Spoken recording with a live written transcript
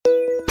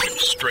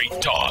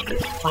Straight talk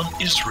from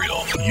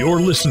Israel. You're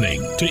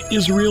listening to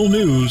Israel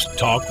News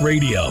Talk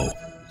Radio.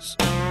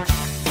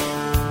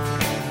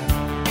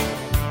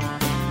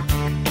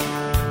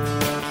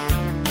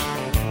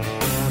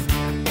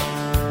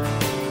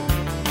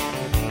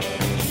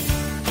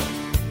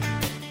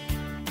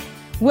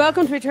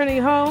 Welcome to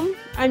Returning Home.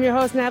 I'm your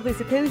host, Natalie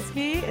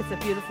Sapinski. It's a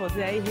beautiful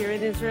day here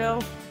in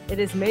Israel. It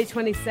is May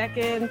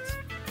 22nd,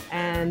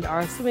 and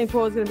our swimming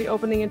pool is going to be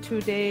opening in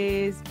 2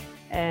 days.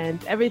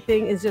 And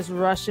everything is just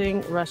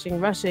rushing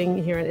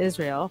here in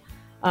Israel.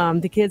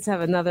 The kids have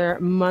another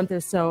month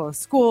or so of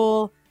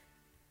school.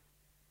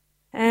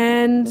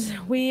 And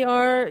we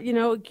are,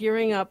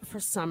 gearing up for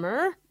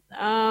summer.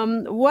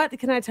 What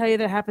can I tell you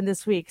that happened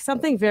this week?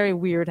 Something very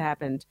weird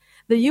happened.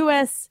 The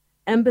U.S.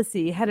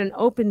 Embassy had an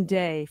open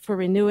day for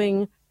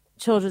renewing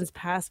children's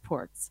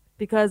passports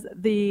because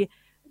the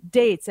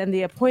dates and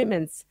the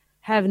appointments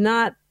have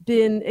not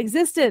been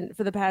existent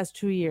for the past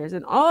 2 years.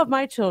 And all of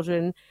my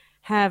children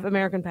have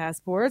American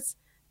passports,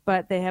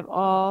 but they have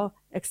all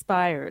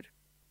expired.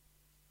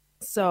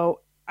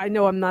 So I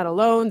know I'm not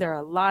alone. There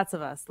are lots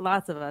of us,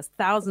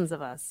 thousands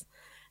of us.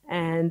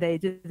 And they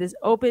did this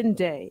open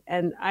day.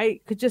 And I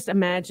could just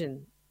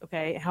imagine,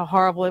 how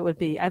horrible it would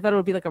be. I thought it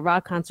would be like a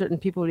rock concert and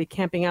people would be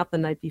camping out the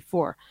night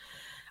before.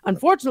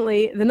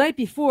 Unfortunately, the night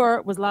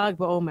before was Lag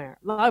BaOmer.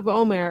 Lag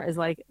BaOmer is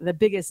like the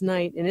biggest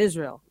night in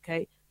Israel,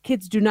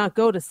 Kids do not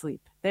go to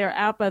sleep. They are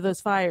out by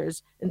those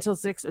fires until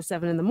 6 or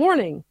 7 in the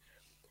morning.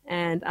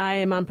 And I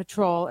am on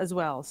patrol as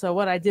well. So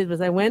what I did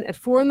was I went at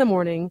 4 in the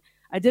morning.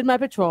 I did my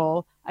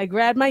patrol. I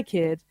grabbed my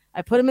kid.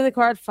 I put him in the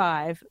car at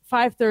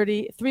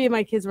 5:30. 3 of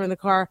my kids were in the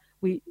car.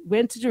 We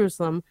went to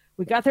Jerusalem.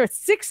 We got there at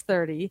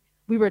 6:30.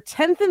 We were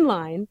 10th in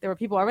line. There were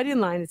people already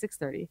in line at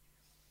 6:30.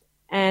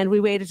 And we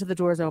waited till the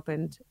doors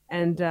opened.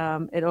 And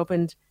it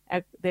opened,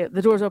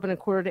 the doors opened at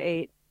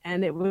 7:45.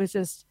 And it was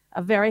just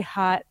a very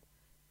hot,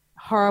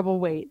 horrible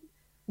wait.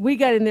 We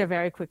got in there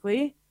very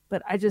quickly.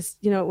 But I just,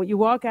 when you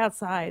walk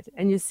outside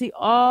and you see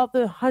all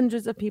the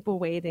hundreds of people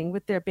waiting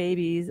with their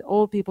babies,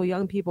 old people,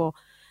 young people,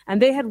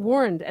 and they had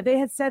warned, and they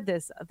had said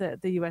this,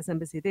 the U.S.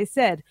 Embassy, they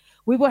said,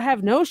 we will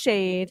have no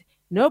shade,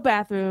 no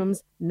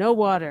bathrooms, no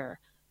water.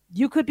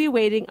 You could be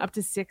waiting up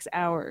to 6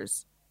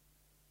 hours.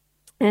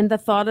 And the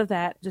thought of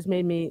that just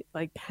made me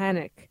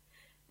panic.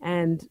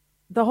 And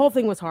the whole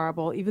thing was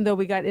horrible. Even though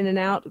we got in and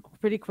out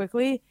pretty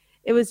quickly,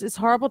 it was just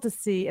horrible to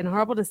see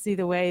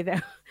the way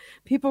that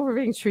people were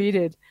being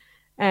treated.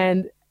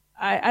 And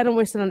I don't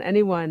wish that on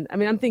anyone. I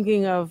mean, I'm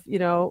thinking of,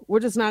 we're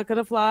just not going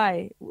to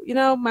fly.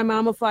 My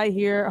mom will fly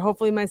here.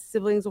 Hopefully my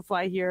siblings will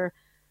fly here.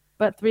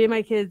 But 3 of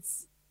my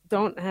kids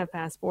don't have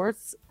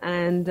passports.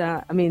 And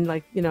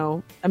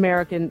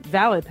American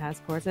valid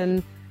passports.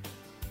 And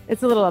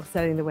it's a little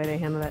upsetting the way they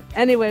handle it.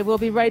 Anyway, we'll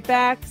be right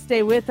back.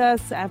 Stay with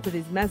us after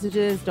these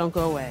messages. Don't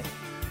go away.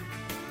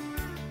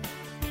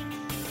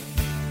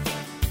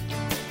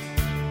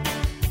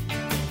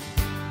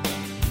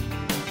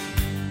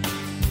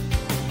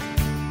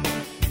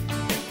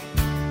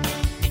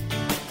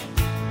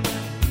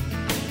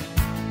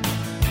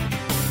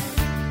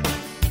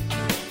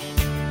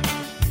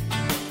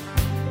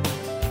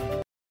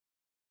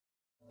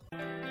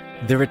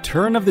 The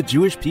return of the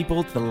Jewish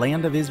people to the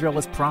land of Israel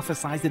was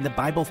prophesied in the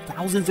Bible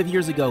thousands of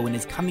years ago and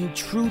is coming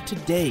true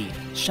today.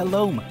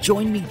 Shalom.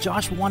 Join me,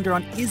 Josh Wander,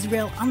 on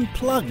Israel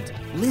Unplugged.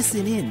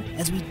 Listen in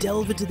as we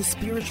delve into the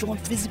spiritual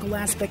and physical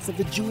aspects of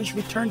the Jewish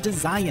return to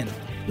Zion.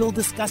 We'll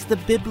discuss the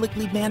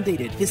biblically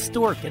mandated,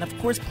 historic, and of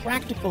course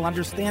practical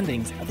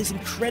understandings of this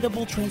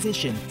incredible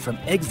transition from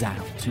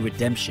exile to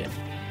redemption.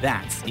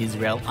 That's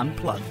Israel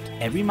Unplugged,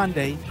 every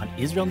Monday on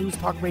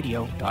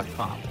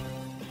IsraelNewsTalkRadio.com.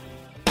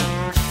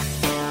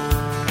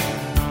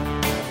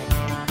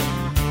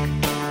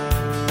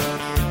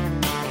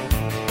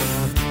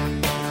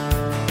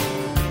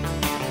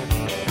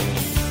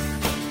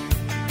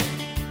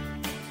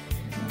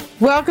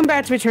 Welcome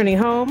back to Returning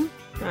Home.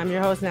 I'm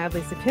your host,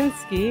 Natalie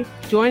Sapinski.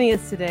 Joining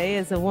us today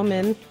is a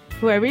woman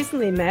who I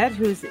recently met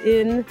who's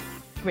in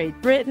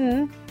Great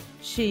Britain.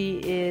 She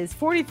is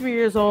 43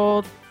 years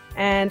old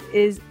and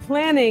is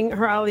planning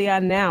her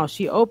Aliyah now.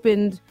 She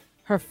opened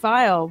her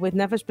file with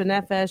Nefesh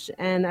B'Nefesh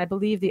and I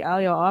believe the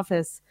Aliyah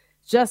office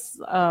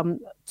just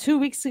 2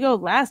 weeks ago,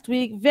 last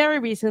week, very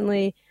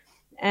recently.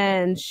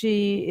 And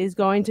she is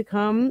going to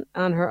come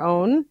on her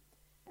own.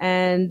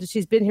 And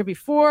she's been here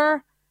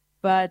before,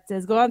 but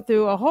has gone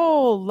through a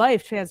whole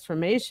life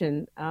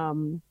transformation.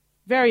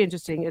 Very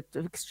interesting. It's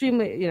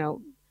extremely,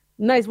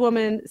 nice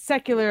woman,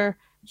 secular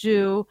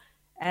Jew,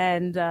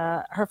 and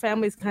her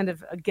family's kind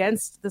of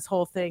against this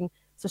whole thing.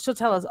 So she'll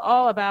tell us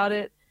all about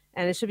it,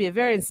 and it should be a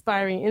very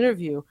inspiring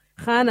interview.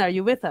 Chana, are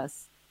you with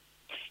us?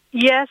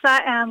 Yes,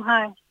 I am.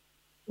 Hi.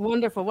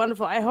 Wonderful,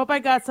 wonderful. I hope I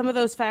got some of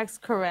those facts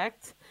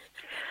correct,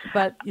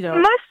 but,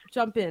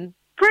 jump in.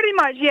 Pretty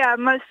much, yeah,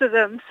 most of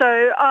them.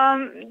 So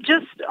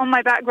just on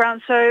my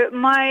background, so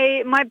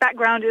my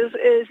background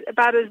is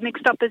about as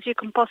mixed up as you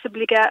can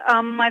possibly get.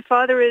 My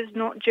father is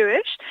not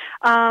Jewish.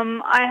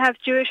 I have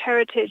Jewish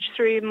heritage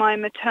through my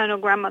maternal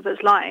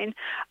grandmother's line,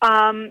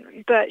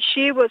 but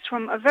she was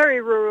from a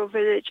very rural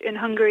village in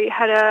Hungary,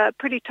 had a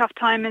pretty tough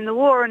time in the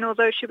war, and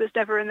although she was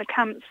never in the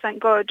camps, thank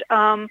God,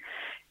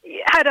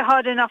 had a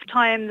hard enough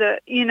time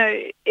that,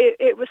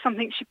 it was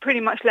something she pretty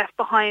much left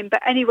behind,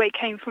 but anyway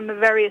came from a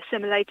very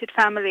assimilated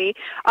family.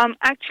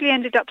 Actually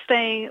ended up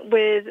staying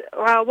with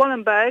Raoul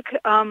Wallenberg,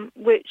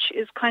 which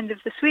is kind of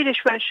the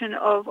Swedish version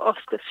of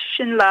Oskar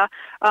Schindler.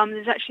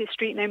 There's actually a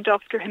street named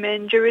after him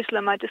in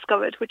Jerusalem, I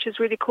discovered, which is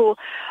really cool.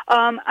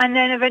 And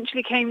then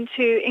eventually came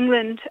to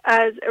England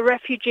as a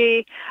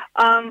refugee,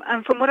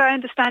 and from what I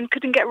understand,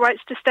 couldn't get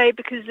rights to stay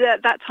because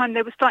at that time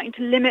they were starting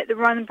to limit the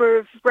number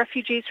of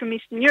refugees from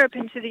Eastern Europe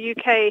into the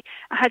UK.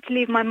 I had to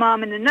leave my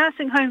mum in a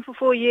nursing home for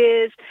 4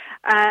 years,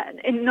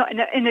 in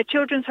a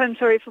children's home,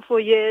 for 4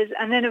 years,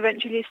 and then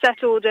eventually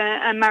settled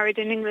and married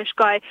an English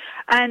guy.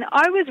 And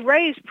I was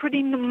raised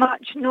pretty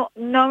much not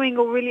knowing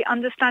or really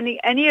understanding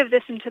any of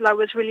this until I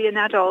was really an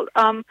adult.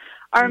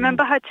 I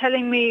remember her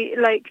telling me,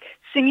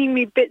 singing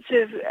me bits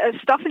of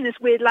stuff in this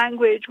weird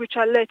language, which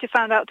I later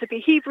found out to be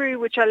Hebrew,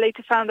 which I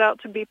later found out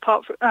to be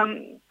parts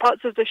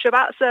of the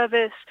Shabbat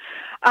service.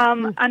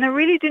 And I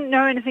really didn't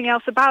know anything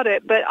else about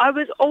it, but I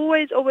was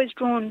always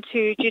drawn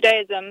to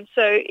Judaism.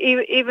 So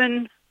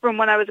even from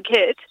when I was a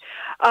kid,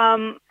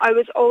 I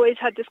was always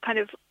had this kind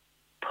of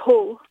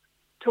pull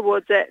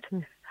towards it.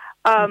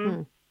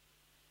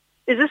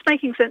 Is this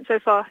making sense so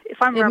far?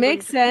 If I'm It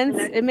makes sense.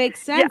 It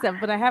makes sense. Yeah.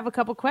 But I have a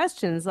couple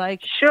questions.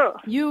 Sure.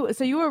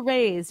 You were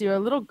raised, you're a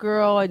little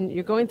girl and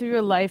you're going through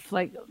your life.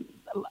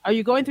 Are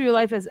you going through your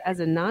life as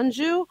a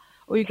non-Jew,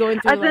 or are you going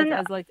through your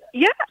life as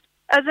Yeah,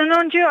 as a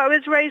non-Jew. I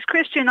was raised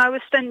Christian. I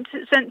was sent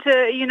to,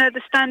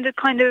 the standard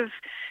kind of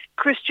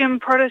Christian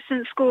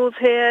Protestant schools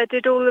here,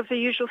 did all of the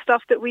usual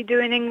stuff that we do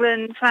in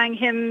England, sang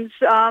hymns.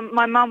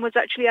 My mum was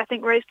actually, I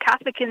think, raised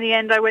Catholic in the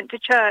end. I went to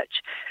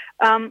church.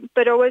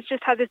 But always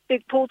just had this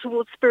big pull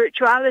towards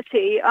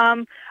spirituality,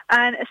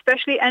 and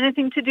especially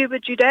anything to do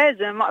with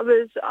Judaism.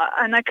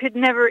 And I could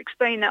never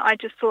explain it. I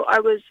just thought I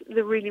was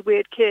the really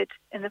weird kid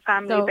in the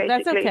family, so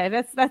basically. That's okay.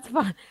 That's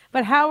fine.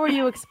 But how were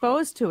you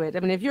exposed to it? I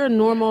mean, if you're a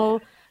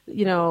normal,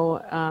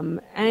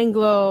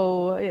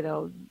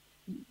 Anglo,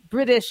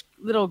 British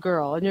little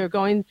girl, and you're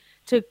going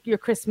to your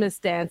Christmas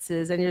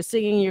dances and you're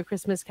singing your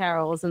Christmas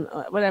carols and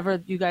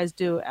whatever you guys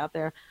do out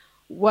there,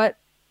 what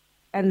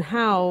and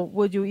how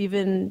would you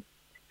even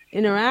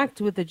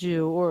interact with a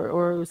Jew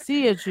or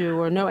see a Jew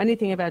or know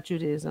anything about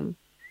Judaism?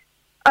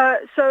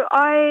 So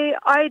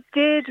I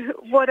did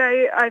what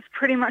I've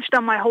pretty much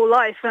done my whole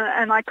life,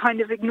 and I kind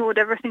of ignored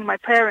everything my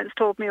parents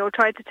told me or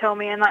tried to tell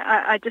me, and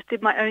I just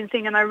did my own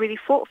thing, and I really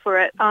fought for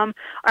it. I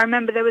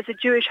remember there was a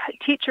Jewish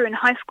teacher in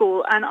high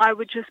school, and I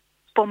would just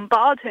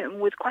bombard him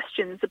with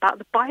questions about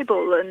the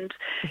Bible and,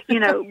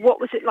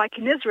 what was it like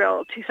in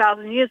Israel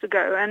 2,000 years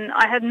ago? And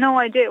I had no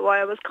idea why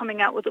I was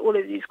coming out with all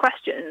of these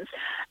questions.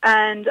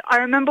 And I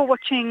remember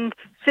watching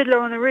Fiddler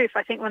on the Roof,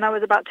 I think when I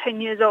was about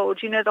 10 years old,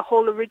 the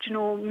whole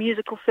original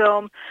musical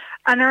film.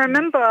 And I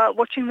remember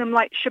watching them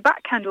light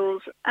Shabbat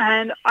candles,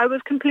 and I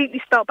was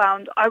completely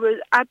spellbound. I was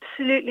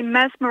absolutely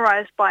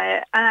mesmerized by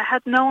it, and I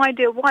had no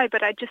idea why,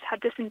 but I just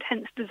had this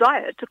intense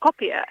desire to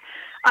copy it.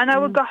 And I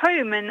would go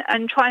home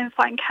and try and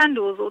find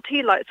candles or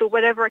tea lights or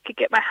whatever I could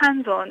get my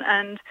hands on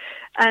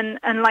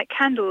and light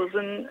candles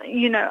and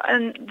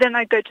then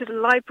I'd go to the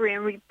library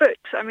and read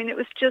books. I mean, it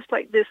was just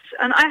like this.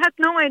 And I had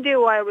no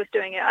idea why I was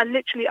doing it.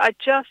 I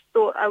just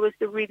thought I was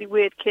the really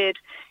weird kid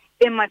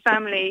in my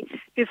family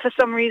who for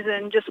some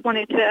reason just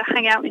wanted to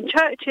hang out in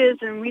churches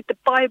and read the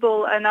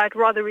Bible, and I'd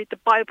rather read the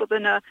Bible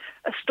than a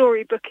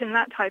storybook and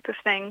that type of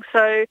thing.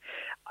 So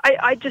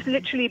I just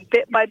literally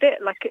bit by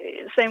bit, like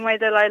the same way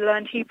that I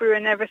learned Hebrew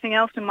and everything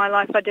else in my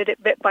life, I did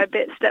it bit by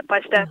bit, step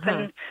by step,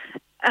 and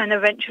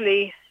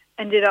eventually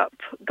ended up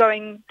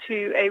going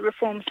to a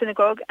Reform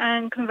synagogue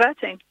and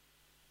converting.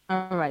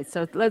 All right,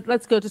 so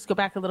let's go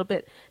back a little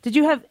bit. Did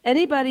you have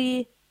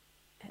anybody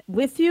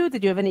with you?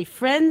 Did you have any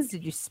friends?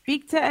 Did you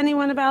speak to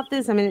anyone about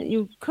this? I mean,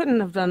 you couldn't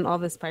have done all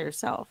this by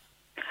yourself.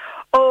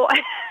 Oh,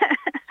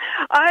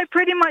 I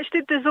pretty much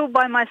did this all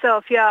by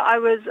myself. Yeah, I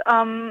was,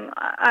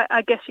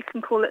 I guess you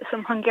can call it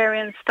some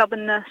Hungarian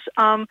stubbornness.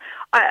 I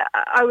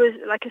was,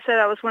 like I said,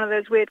 I was one of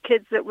those weird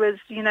kids that was,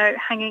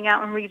 hanging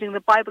out and reading the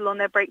Bible on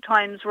their break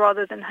times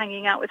rather than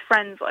hanging out with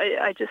friends.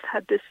 I just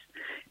had this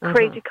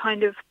crazy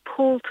kind of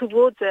pull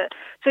towards it.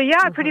 So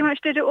yeah, I pretty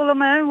much did it all on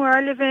my own. Where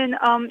I live in,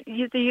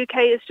 the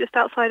UK is just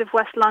outside of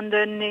West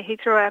London near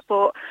Heathrow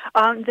Airport.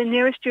 The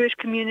nearest Jewish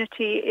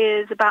community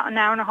is about an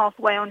hour and a half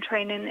away on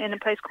train in a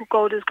place called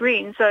Golders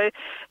Green. So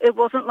it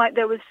wasn't like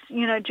there was,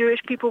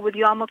 Jewish people with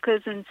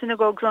yarmulkes and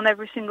synagogues on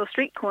every single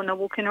street corner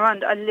walking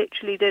around. I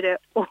literally did it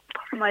all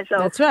by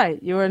myself. That's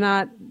right. You were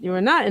not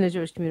in a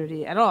Jewish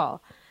community at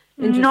all.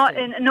 Not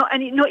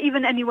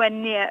even anywhere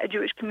near a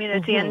Jewish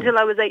community. Until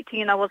I was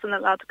 18, I wasn't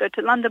allowed to go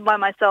to London by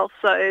myself.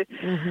 So,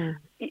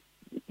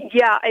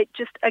 yeah, it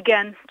just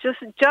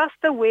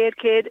the weird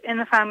kid in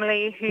the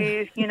family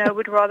who,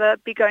 would rather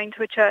be going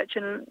to a church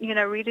and,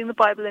 reading the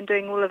Bible and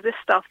doing all of this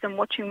stuff than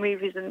watching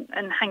movies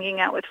and hanging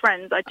out with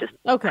friends. I just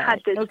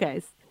had this.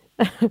 Okay.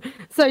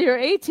 So you're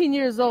 18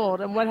 years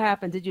old, and what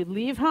happened? Did you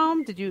leave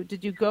home? Did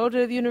you go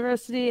to the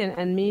university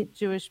and meet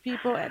Jewish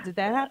people? Did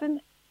that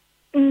happen?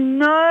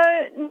 No,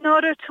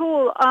 not at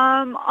all.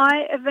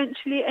 I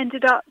eventually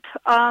ended up,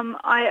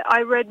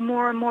 I read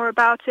more and more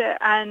about it,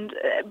 and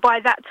by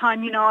that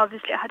time,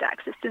 obviously I had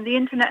access to the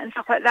internet and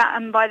stuff like that,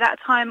 and by that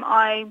time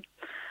I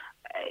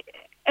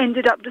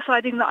ended up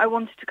deciding that I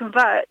wanted to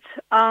convert.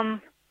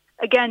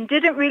 Again,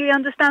 didn't really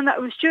understand that I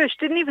was Jewish,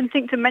 didn't even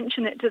think to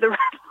mention it to the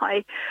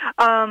rabbi.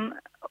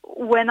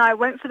 When I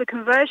went for the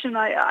conversion,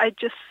 I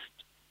just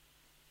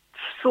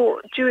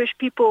thought Jewish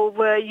people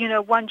were,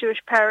 one Jewish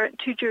parent,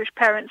 two Jewish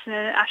parents in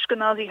an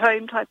Ashkenazi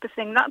home type of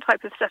thing, that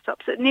type of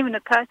setup. So it didn't even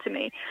occur to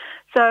me.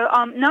 So,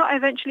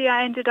 eventually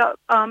I ended up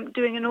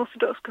doing an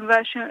Orthodox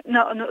conversion,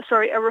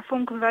 a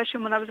Reform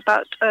conversion when I was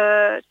about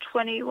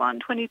 21,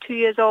 22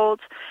 years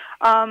old.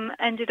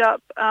 Ended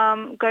up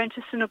going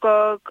to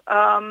synagogue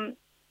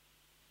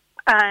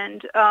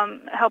and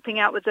helping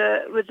out with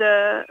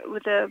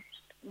the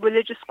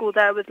religious school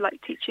there, with like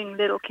teaching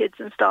little kids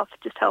and stuff,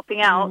 just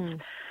helping out.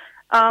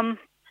 And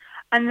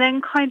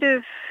then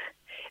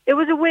it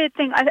was a weird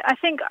thing. I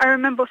think I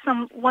remember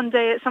one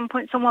day at some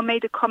point someone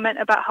made a comment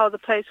about how the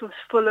place was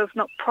full of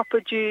not proper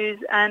Jews,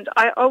 and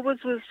I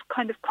always was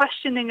kind of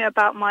questioning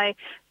about my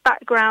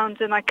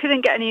background, and I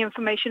couldn't get any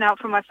information out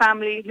from my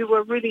family, who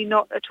were really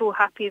not at all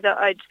happy that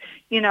I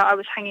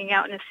was hanging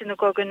out in a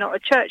synagogue and not a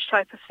church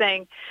type of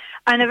thing.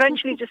 And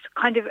eventually just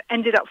kind of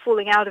ended up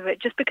falling out of it,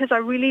 just because I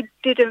really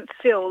didn't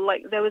feel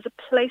like there was a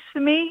place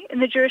for me in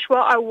the Jewish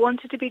world. I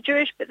wanted to be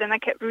Jewish, but then I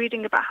kept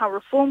reading about how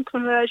Reform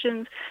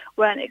conversions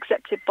weren't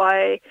accepted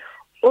by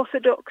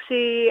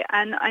Orthodoxy,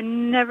 and I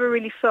never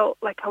really felt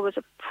like I was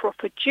a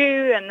proper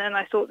Jew. And then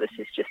I thought, this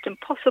is just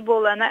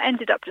impossible, and I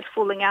ended up just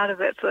falling out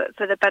of it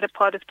for the better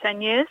part of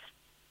 10 years.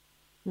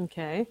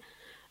 Okay.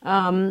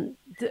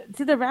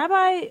 Did the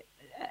rabbi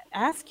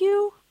ask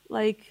you,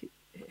 like,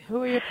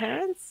 who are your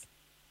parents?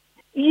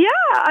 Yeah,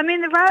 I mean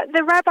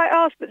the rabbi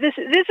asked, but this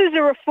is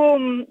a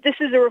reform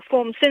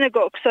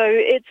synagogue, so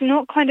it's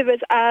not kind of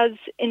as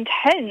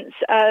intense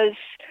as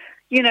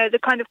the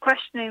kind of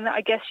questioning that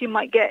I guess you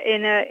might get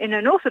in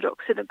an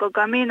Orthodox synagogue.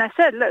 I mean, I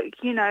said, look,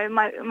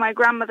 my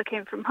grandmother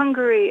came from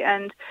Hungary,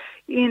 and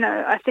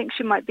I think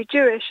she might be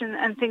Jewish,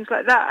 and things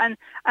like that,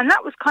 and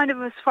that was kind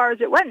of as far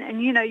as it went.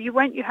 And you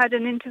had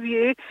an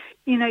interview,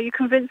 you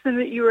convinced them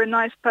that you were a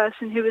nice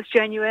person who was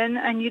genuine,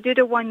 and you did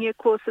a 1-year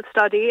course of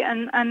study,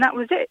 and that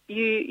was it.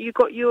 You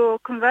got your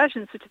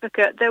conversion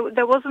certificate.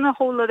 There wasn't a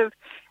whole lot of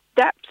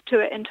depth to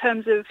it in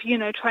terms of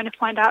trying to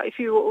find out if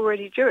you were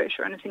already Jewish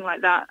or anything like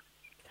that.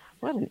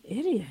 What an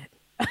idiot.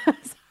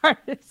 Sorry,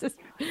 it's just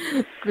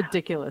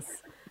ridiculous.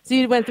 So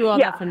you went through all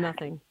that for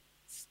nothing.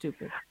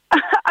 Stupid.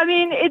 I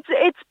mean,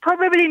 it's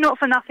probably not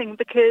for nothing,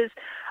 because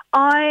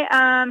I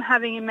am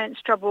having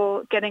immense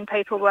trouble getting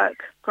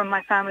paperwork from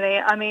my family.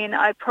 I mean,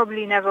 I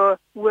probably never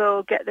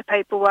will get the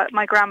paperwork.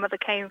 My grandmother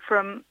came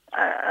from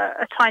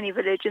a tiny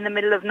village in the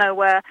middle of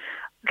nowhere.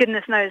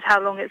 Goodness knows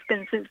how long it's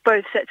been since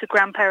both sets of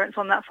grandparents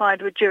on that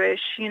side were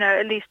Jewish,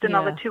 at least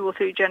another 2 or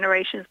 3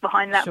 generations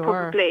behind that,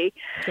 probably.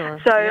 Sure.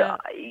 So,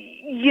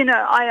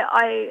 yeah.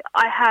 I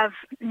have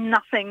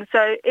nothing.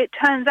 So it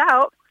turns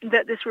out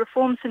that this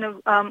Reform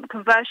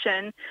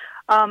conversion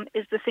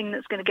is the thing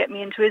that's going to get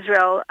me into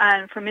Israel.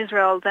 And from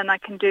Israel, then I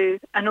can do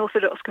an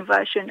Orthodox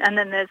conversion. And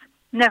then there's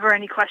never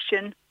any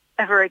question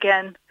ever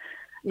again.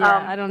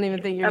 Yeah, I don't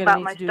even think you're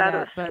going to need to do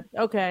that. But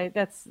okay,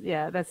 that's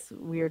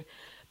weird.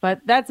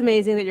 But that's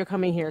amazing that you're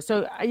coming here.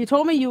 So you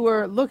told me you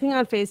were looking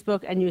on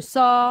Facebook and you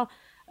saw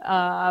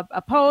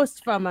a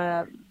post from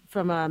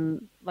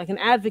like an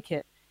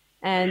advocate,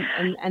 and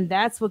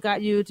that's what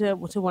got you to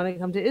want to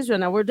come to Israel.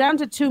 Now we're down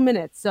to 2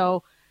 minutes,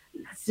 so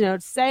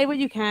say what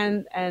you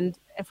can, and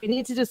if we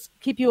need to just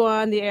keep you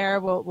on the air,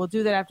 we'll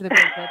do that after the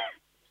break. But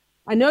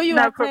I know you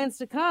have plans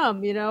to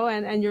come,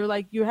 and you're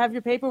like, you have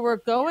your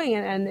paperwork going,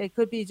 and it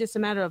could be just a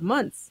matter of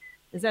months.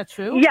 Is that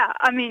true? Yeah,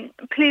 I mean,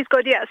 please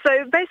God, yeah.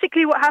 So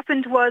basically what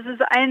happened was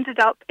I ended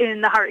up in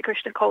the Hare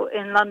Krishna cult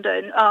in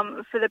London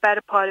for the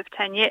better part of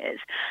 10 years.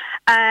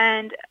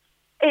 And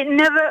it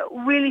never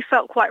really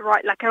felt quite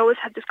right. Like I always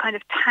had this kind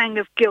of tang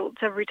of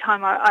guilt every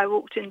time I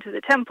walked into the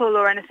temple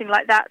or anything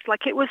like that.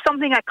 Like it was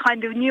something I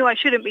kind of knew I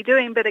shouldn't be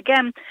doing, but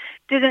again,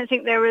 didn't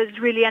think there was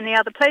really any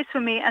other place for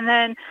me. And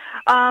then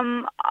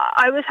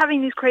I was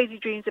having these crazy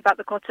dreams about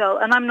the Kotel,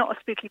 and I'm not a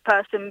spooky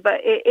person, but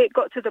it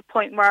got to the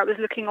point where I was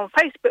looking on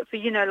Facebook for,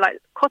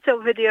 like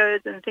Kotel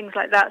videos and things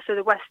like that. So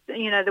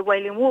the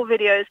Wailing Wall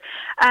videos.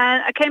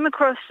 And I came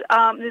across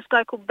this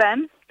guy called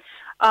Ben,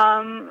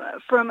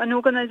 from an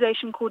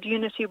organization called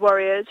Unity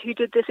Warriors, who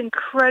did this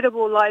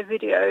incredible live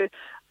video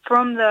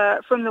from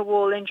the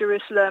wall in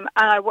Jerusalem,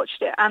 and I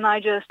watched it and I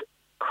just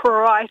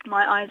cried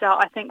my eyes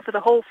out. I think for the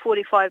whole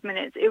 45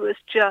 minutes, it was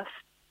just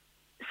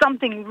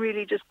something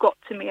really just got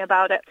to me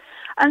about it.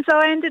 And so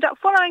I ended up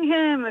following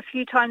him. A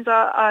few times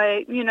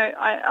I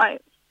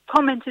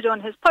commented on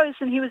his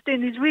posts, and he was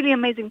doing these really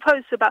amazing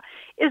posts about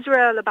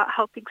Israel, about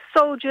helping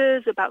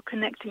soldiers, about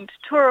connecting to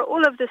Torah,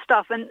 all of this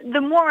stuff. And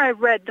the more I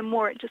read, the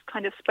more it just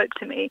kind of spoke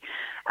to me.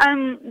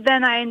 And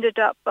then I ended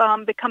up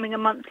becoming a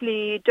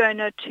monthly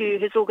donor to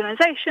his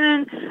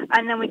organization,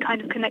 and then we kind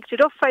of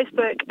connected off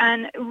Facebook.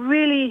 And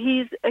really,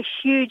 he's a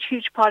huge,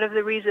 huge part of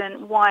the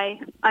reason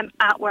why I'm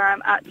at where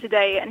I'm at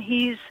today. And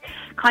he's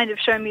kind of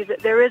shown me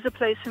that there is a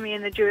place for me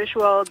in the Jewish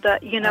world,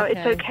 that,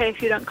 it's okay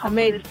if you don't come from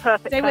this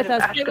perfect Stay kind with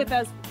of us. Stay with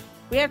us.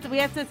 We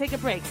have to take a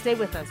break. Stay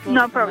with us.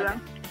 No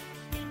problem.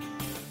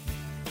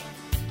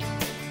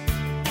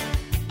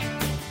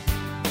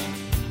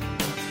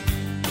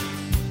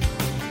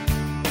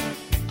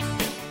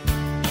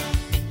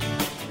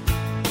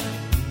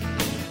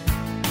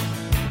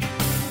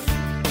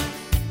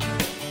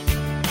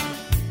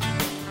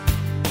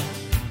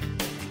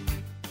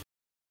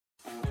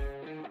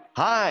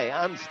 Hi,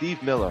 I'm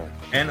Steve Miller.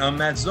 And I'm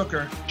Matt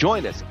Zucker.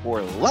 Join us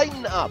for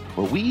Lighten Up,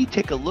 where we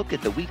take a look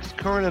at the week's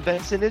current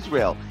events in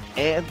Israel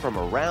and from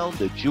around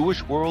the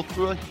Jewish world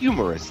through a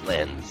humorous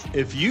lens.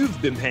 If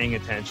you've been paying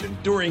attention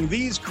during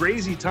these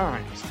crazy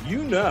times,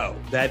 you know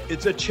that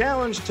it's a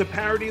challenge to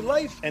parody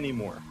life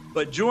anymore.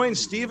 But join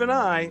Steve and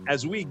I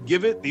as we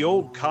give it the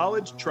old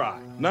college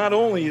try. Not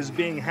only is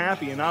being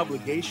happy an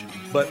obligation,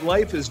 but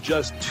life is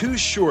just too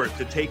short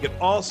to take it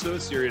all so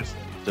seriously.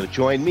 So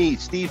join me,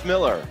 Steve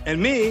Miller. And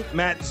me,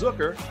 Matt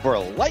Zucker. For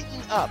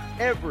Lighten Up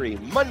every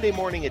Monday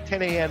morning at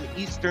 10 a.m.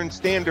 Eastern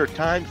Standard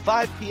Time,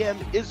 5 p.m.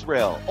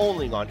 Israel,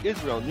 only on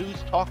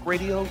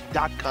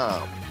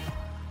IsraelNewsTalkRadio.com.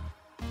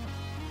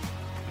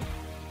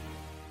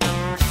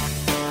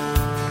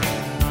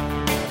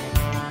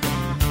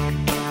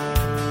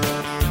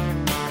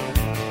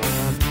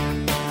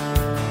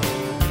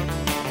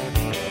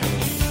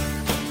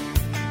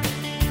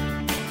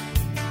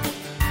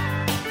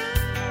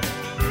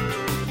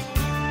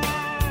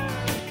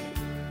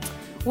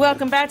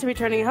 Welcome back to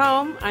Returning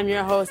Home. I'm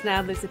your host,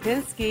 Natalie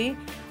Sapinski.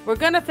 We're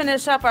going to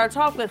finish up our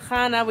talk with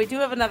Chana. We do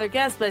have another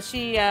guest, but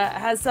she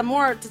has some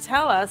more to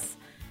tell us.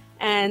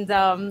 And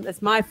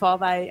it's my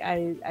fault.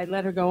 I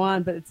let her go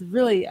on, but it's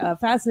really a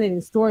fascinating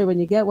story when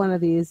you get one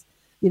of these,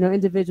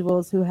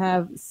 individuals who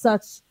have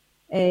such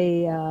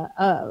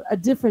a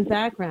different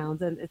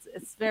background, and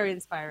it's very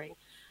inspiring.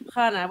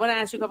 Chana, I want to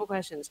ask you a couple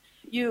questions.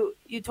 You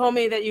told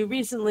me that you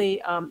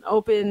recently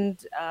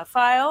opened a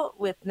file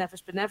with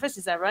Nefesh B'Nefesh.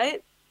 Is that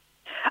right?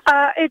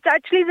 It's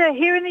actually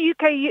here in the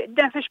UK,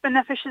 Nefesh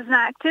B'Nefesh isn't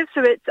active,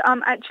 so it's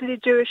actually a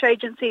Jewish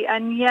agency.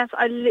 And yes,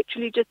 I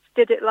literally just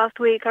did it last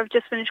week. I've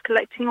just finished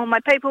collecting all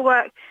my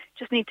paperwork.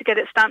 Just need to get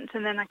it stamped,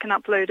 and then I can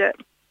upload it.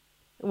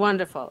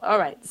 Wonderful. All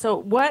right. So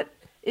what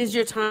is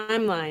your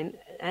timeline,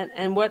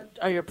 and what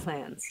are your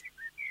plans?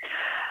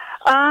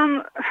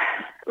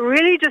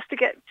 Really just to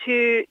get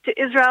to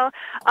Israel.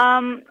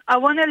 I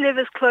want to live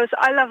as close.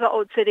 I love the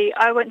Old City.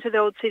 I went to the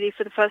Old City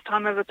for the first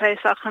time over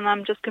Pesach, and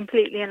I'm just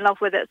completely in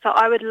love with it. So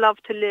I would love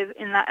to live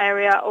in that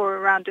area or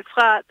around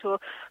Efrat or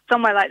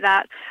somewhere like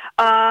that.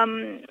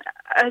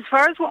 As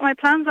far as what my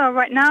plans are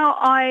right now,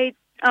 I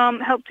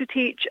help to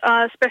teach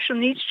special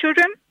needs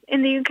children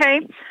in the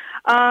UK.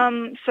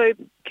 So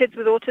kids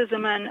with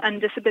autism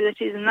and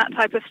disabilities and that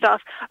type of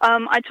stuff.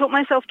 I taught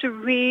myself to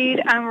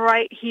read and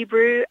write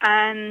Hebrew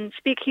and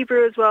speak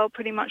Hebrew as well,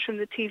 pretty much from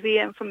the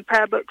TV and from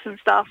prayer books and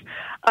stuff.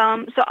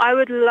 So I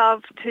would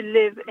love to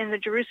live in the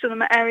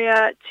Jerusalem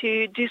area,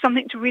 to do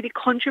something to really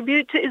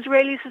contribute to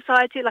Israeli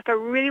society. Like, I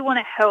really want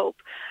to help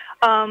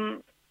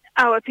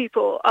our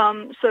people.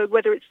 So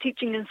whether it's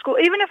teaching in school,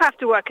 even if I have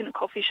to work in a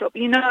coffee shop,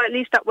 at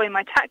least that way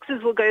my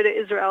taxes will go to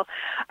Israel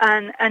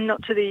and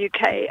not to the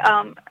UK.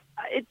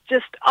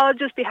 I'll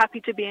just be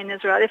happy to be in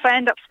Israel. If I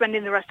end up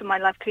spending the rest of my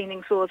life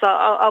cleaning floors,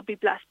 I'll be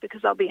blessed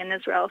because I'll be in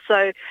Israel.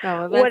 So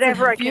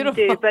whatever I can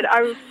do, but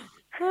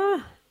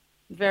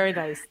very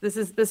nice. This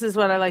is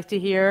what I like to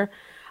hear.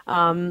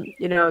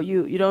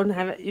 You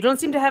don't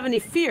seem to have any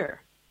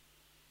fear.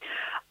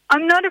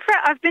 I'm not afraid.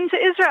 I've been to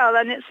Israel,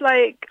 and it's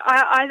like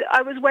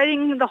I was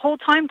waiting the whole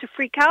time to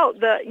freak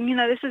out that,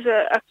 this is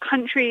a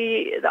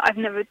country that I've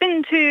never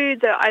been to,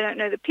 that I don't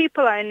know the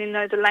people, I only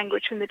know the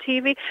language from the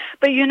TV.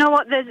 But you know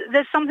what?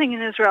 There's something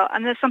in Israel,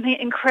 and there's something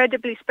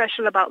incredibly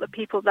special about the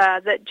people there,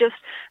 that just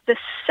the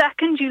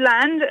second you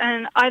land,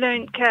 and I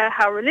don't care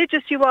how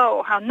religious you are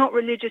or how not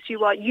religious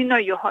you are,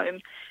 you're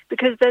home.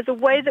 Because there's a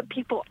way that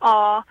people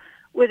are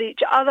with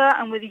each other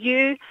and with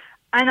you.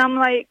 And I'm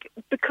like,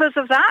 because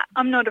of that,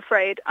 I'm not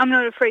afraid. I'm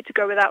not afraid to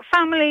go without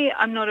family.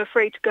 I'm not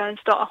afraid to go and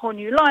start a whole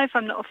new life.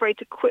 I'm not afraid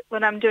to quit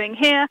what I'm doing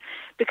here,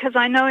 because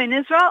I know in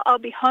Israel I'll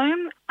be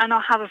home and I'll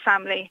have a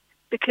family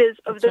because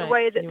of the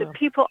way that the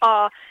people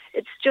are.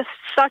 It's just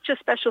such a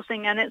special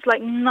thing, and it's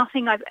like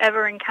nothing I've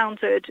ever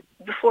encountered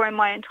before in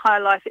my entire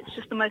life. It's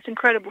just the most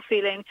incredible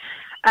feeling.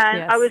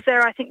 And I was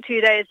there, I think, 2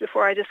 days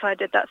before I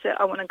decided that's it,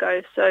 I want to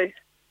go. So,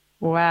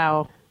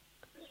 wow,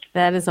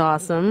 that is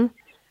awesome.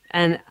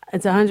 And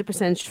it's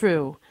 100%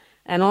 true.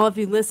 And all of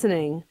you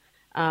listening,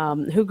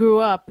 who grew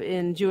up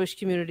in Jewish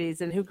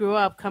communities and who grew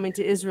up coming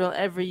to Israel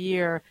every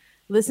year.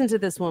 Listen to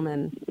this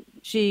woman.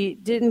 She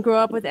didn't grow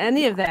up with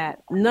any of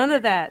that, none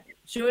of that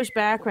Jewish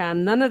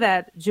background, none of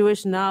that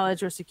Jewish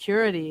knowledge or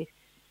security.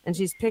 And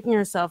she's picking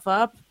herself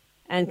up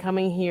and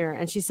coming here.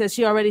 And she says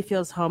she already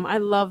feels home. I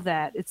love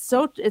that.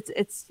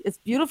 It's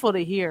beautiful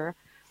to hear.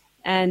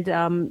 And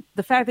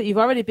the fact that you've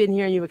already been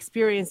here and you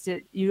experienced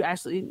it, you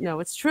actually know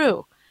it's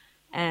true.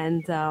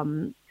 And,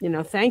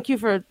 thank you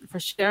for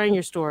sharing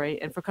your story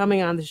and for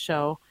coming on the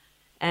show.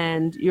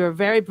 And you're a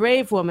very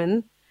brave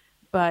woman,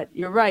 but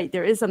you're right.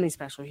 There is something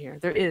special here.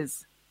 There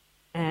is.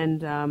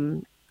 And,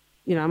 I'm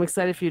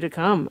excited for you to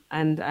come.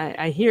 And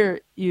I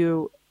hear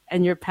you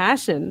and your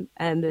passion,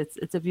 and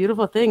it's a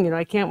beautiful thing.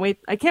 I can't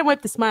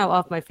wipe the smile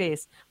off my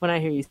face when I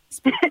hear you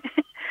speak.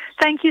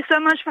 Thank you so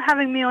much for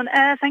having me on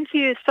air. Thank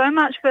you so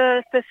much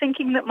for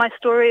thinking that my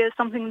story is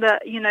something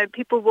that,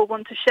 people will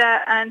want to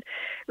share. And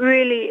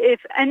really,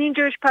 if any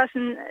Jewish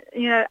person,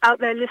 out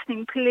there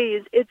listening,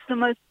 please, it's the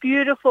most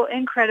beautiful,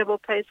 incredible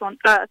place on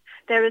earth.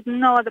 There is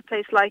no other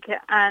place like it.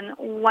 And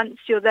once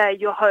you're there,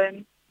 you're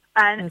home.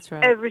 And That's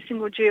right. Every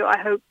single Jew, I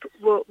hope,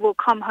 will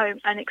come home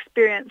and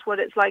experience what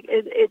it's like.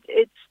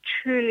 It's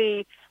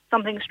truly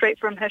something straight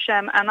from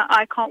Hashem, and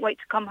I can't wait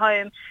to come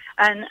home.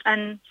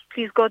 And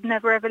please, God,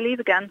 never ever leave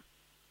again.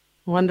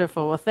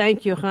 Wonderful. Well,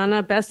 thank you,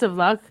 Hannah. Best of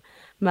luck.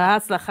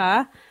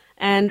 Ma'atzlacha.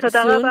 And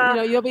Toda soon,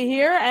 rabba. you'll be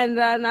here, and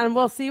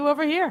we'll see you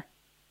over here.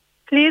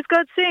 Please,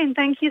 God, soon.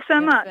 Thank you so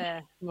much.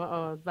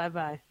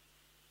 Bye-bye.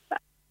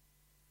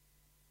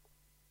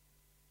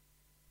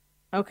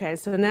 Okay,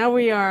 so now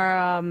we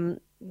are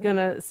going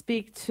to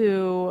speak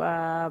to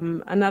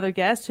another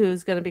guest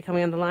who's going to be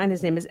coming on the line.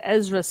 His name is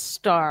Ezra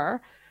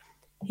Starr.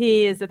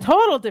 He is a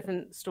total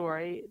different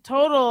story,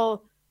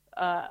 total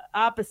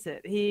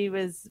opposite. He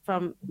was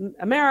from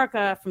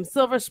America, from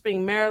Silver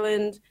Spring,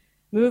 Maryland,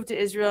 moved to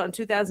Israel in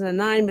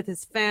 2009 with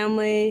his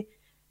family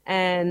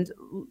and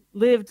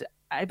lived,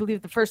 I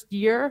believe, the first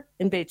year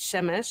in Beit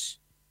Shemesh,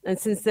 and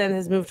since then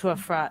has moved to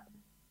Efrat,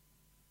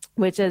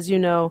 which, as you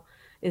know,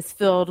 is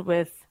filled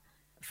with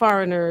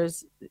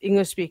foreigners,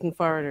 English-speaking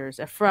foreigners.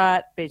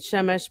 Efrat, Beit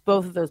Shemesh,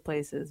 both of those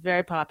places,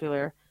 very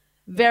popular,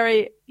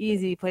 very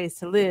easy place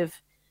to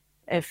live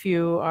if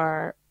you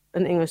are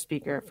an English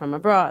speaker from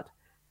abroad.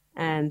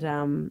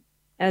 And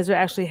Ezra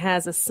actually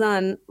has a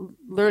son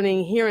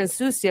learning here in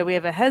Susia. We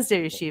have a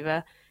Hesder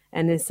Yeshiva,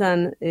 and his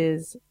son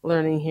is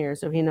learning here,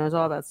 so he knows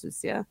all about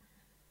Susia.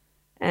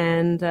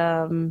 And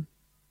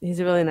he's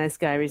a really nice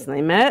guy I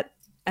recently met.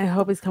 I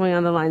hope he's coming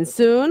on the line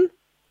soon.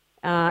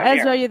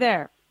 Ezra, are you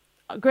there?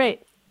 Oh,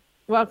 great.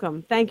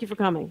 Welcome. Thank you for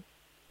coming.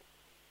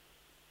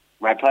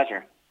 My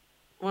pleasure.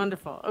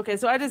 Wonderful. Okay,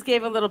 so I just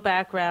gave a little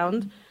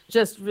background,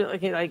 just really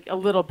like a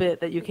little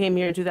bit, that you came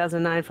here in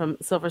 2009 from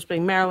Silver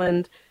Spring,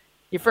 Maryland.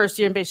 Your first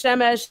year in Beit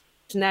Shemesh,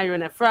 now you're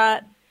in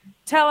Efrat.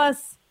 Tell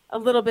us a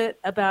little bit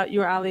about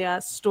your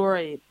Aliyah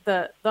story,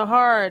 the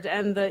hard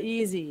and the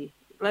easy.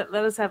 Let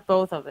us have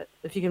both of it,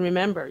 if you can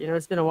remember.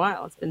 It's been a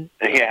while. It's been,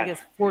 I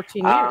guess,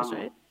 14 years,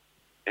 right?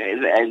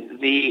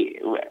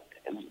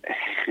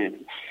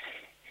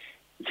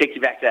 Takes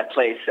you back to that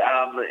place.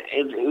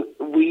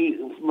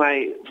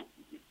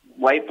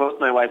 Both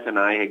my wife and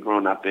I had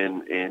grown up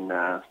in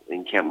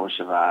Camp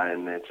Mosheva,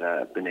 and it's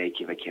a B'nai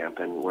Akiva camp,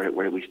 and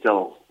we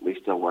still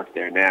work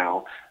there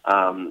now.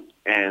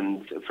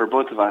 And for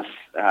both of us,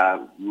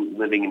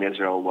 living in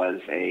Israel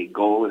was a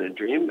goal and a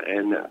dream,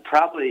 and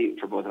probably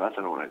for both of us,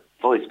 I don't want to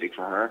fully speak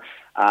for her,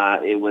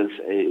 it was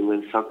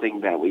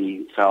something that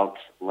we felt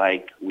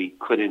like we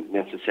couldn't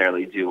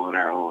necessarily do on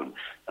our own.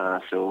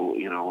 So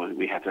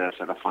we had to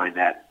sort of find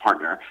that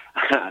partner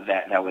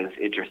that was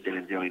interested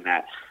in doing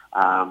that.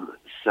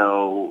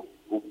 So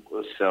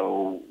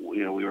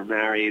we were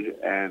married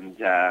and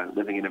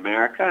living in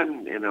America,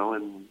 and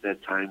and the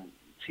time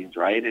seemed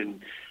right,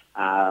 and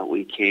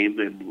we came,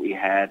 and we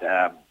had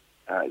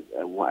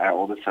our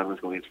oldest son was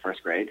going into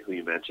first grade, who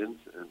you mentioned.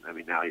 I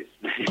mean, now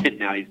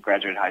he's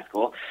graduated high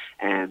school,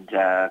 and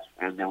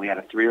then we had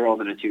a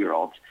 3-year-old and a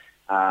 2-year-old,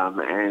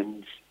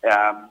 and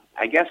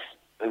I guess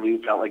we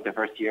felt like the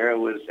first year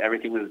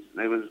everything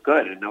was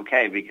good and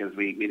okay, because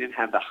we didn't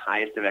have the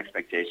highest of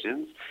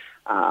expectations.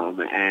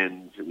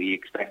 And we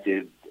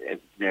expected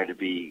there to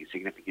be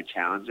significant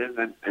challenges,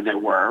 and there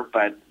were,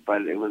 but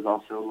it was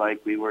also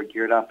like we were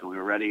geared up and we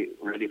were ready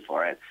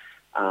for it.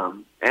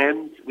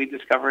 And we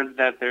discovered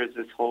that there's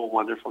this whole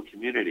wonderful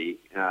community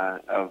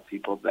of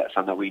people,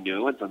 some that we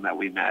knew and some that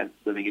we met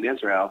living in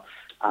Israel,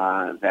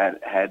 that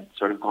had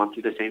sort of gone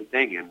through the same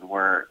thing and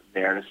were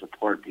there to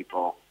support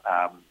people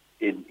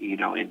in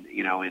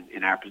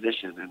our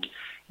position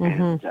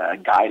and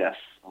guide us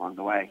along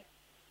the way.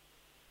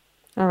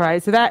 All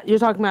right. So that you're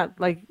talking about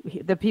like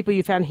the people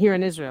you found here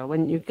in Israel.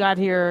 When you got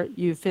here,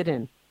 you fit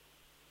in.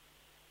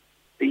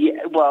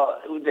 Yeah. Well,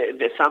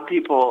 some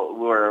people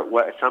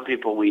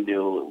we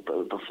knew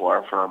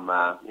before from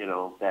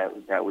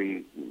that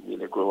we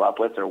either grew up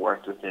with or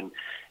worked with in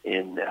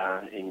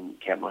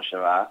Camp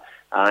Mosheva,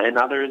 and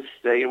others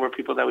were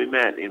people that we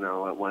met.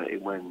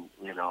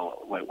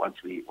 Once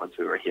we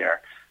were here.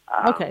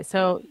 Okay,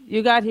 so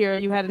you got here,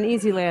 you had an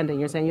easy landing.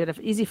 You're saying you had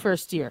an easy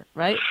first year,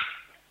 right?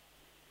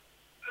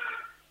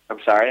 I'm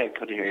sorry, I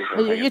couldn't hear you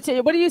for a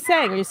second. What are you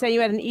saying? Are you saying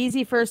you had an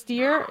easy first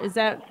year? Is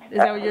that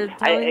what you're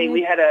telling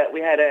me?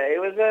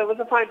 It was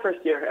a fine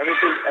first year.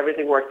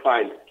 Everything worked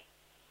fine.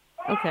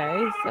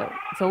 Okay,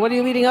 so what are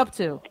you leading up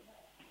to?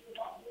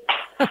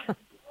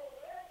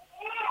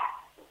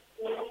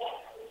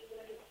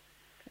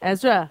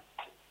 Ezra.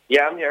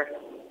 Yeah, I'm here.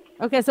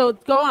 Okay, so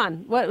go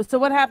on.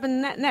 What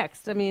happened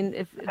next? I mean,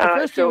 if the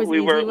first year was we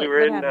easy, were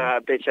in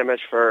Beit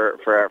Shemesh for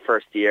our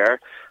first year.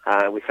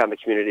 We found the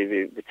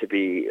community to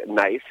be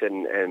nice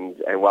and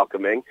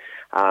welcoming,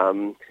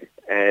 and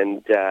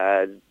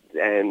it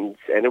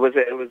was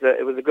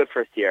a good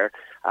first year.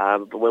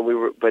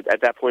 But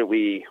at that point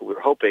we were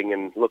hoping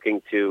and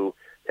looking to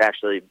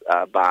actually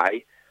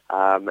buy,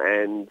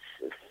 and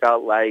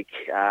felt like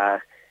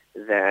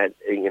that,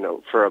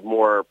 for a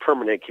more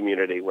permanent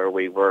community where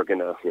we were going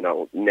to,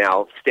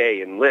 now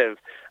stay and live,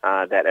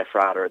 that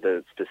Efrat, or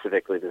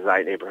specifically the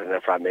Zion neighborhood in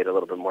Efrat, made a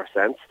little bit more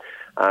sense.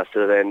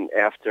 So then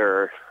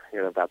after,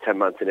 about 10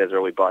 months in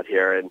Israel, we bought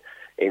here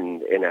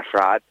in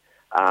Efrat,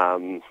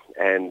 and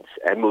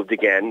moved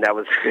again. That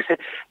was,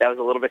 that was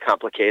a little bit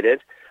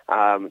complicated,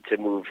 to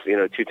move,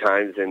 2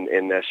 times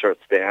in a short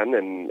span,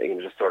 and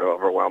just sort of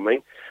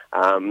overwhelming.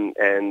 And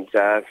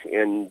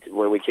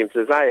when we came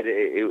to the Zion,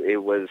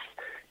 it was,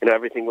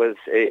 everything was,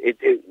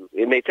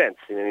 it made sense.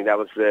 That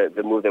was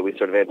the move that we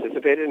sort of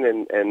anticipated,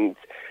 and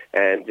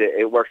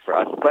it worked for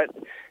us. But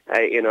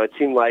it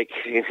seemed like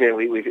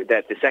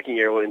that the second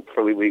year, we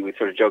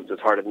sort of joked, was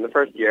harder than the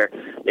first year,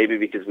 maybe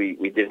because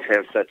we didn't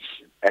have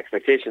such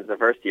expectations the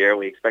first year.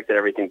 We expected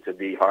everything to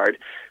be hard.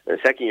 And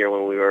the second year,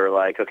 when we were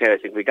like, okay, I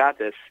think we got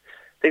this,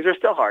 things were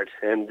still hard,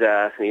 and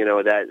that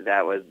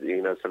was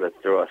sort of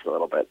threw us a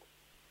little bit.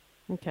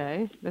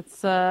 Okay,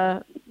 that's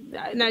now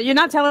you're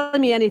not telling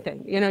me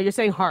anything. You're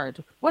saying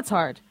hard. What's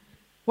hard?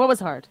 What was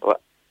hard? Well,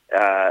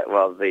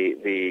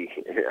 the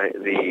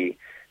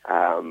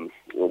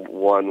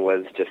one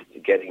was just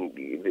getting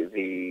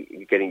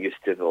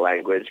used to the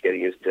language, getting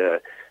used to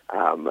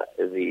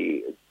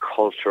the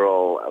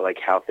cultural, like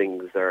how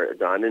things are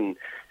done,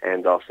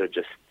 and also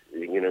just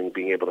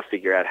being able to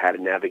figure out how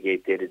to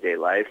navigate day-to-day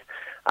life.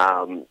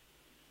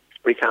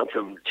 We found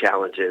some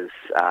challenges,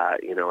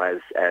 as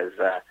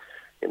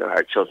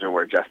our children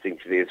were adjusting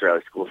to the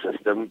Israeli school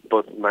system.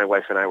 Both my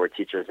wife and I were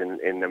teachers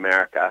in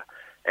America,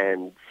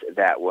 and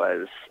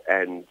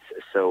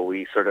so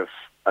we sort of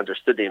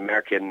understood the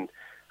American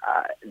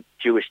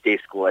Jewish day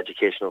school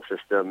educational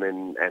system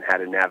and how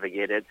to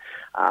navigate it.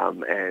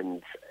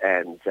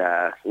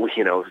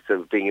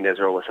 So being in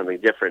Israel was something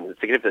different. It's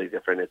significantly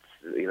different. It's,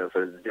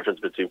 sort of the difference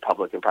between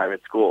public and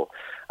private school.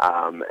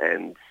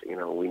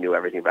 We knew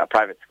everything about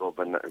private school,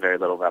 but very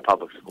little about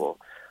public school.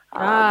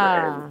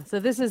 So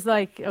this is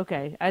like,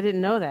 okay, I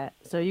didn't know that.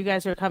 So you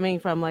guys are coming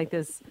from like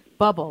this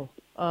bubble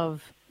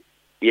of...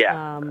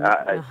 Yeah,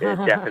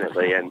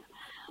 definitely.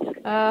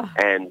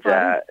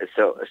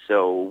 So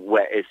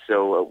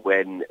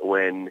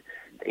when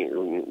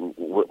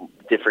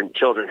different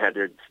children had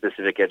their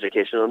specific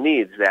educational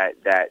needs,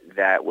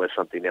 that was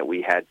something that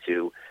we had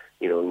to,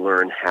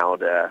 learn how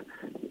to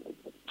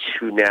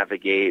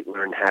navigate,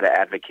 learn how to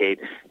advocate.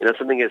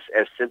 Something as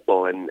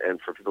simple and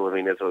for people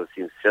living in Israel it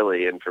seems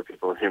silly, and for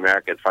people in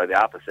America it's probably the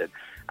opposite.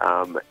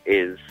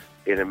 Is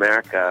in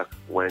America,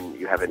 when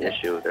you have an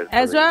issue, there's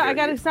Ezra, I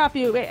got to stop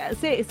you. Wait,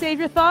 save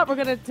your thought. We're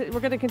gonna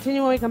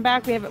continue when we come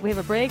back. We have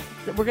a break.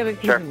 We're gonna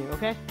continue. Sure.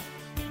 Okay.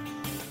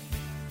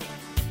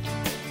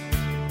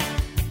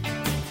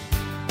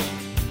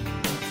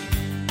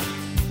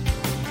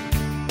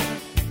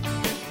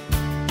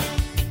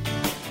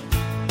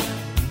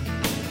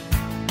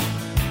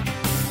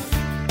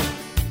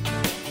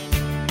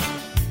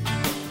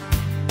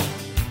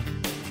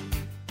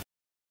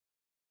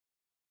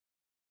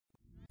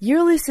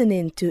 You're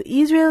listening to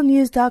Israel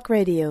News Talk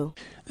Radio.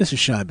 This is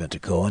Shai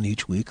Ben-Tekoa, and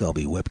each week I'll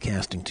be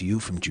webcasting to you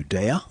from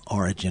Judea,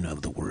 origin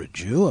of the word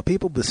Jew, a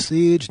people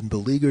besieged and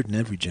beleaguered in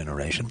every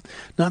generation.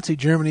 Nazi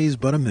Germany is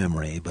but a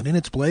memory, but in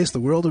its place the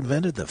world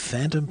invented the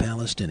phantom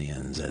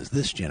Palestinians as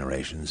this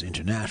generation's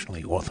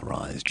internationally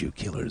authorized Jew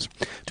killers.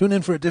 Tune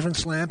in for a different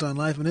slant on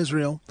life in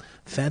Israel,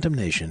 Phantom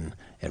Nation,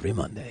 every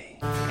Monday.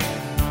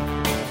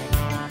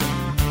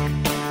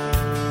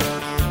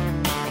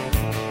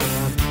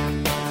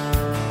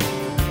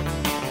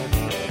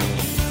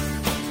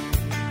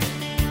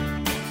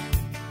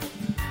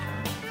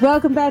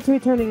 Welcome back to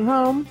Returning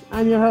Home.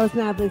 I'm your host,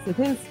 Natalie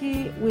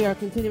Sapinski. We are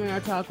continuing our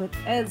talk with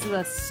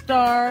Ezra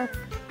Starr,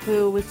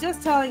 who was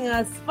just telling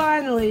us,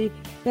 finally,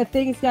 that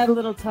things got a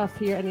little tough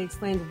here, and he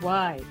explained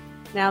why.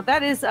 Now,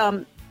 that is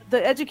the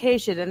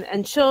education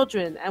and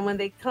children, and when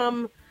they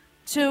come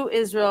to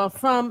Israel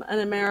from an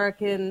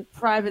American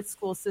private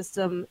school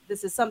system,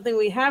 this is something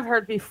we have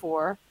heard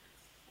before,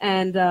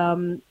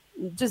 and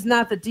just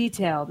not the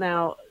detail.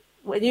 Now,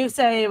 when you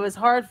say it was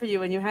hard for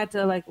you and you had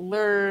to,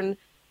 learn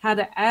how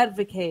to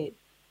advocate,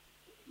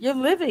 you're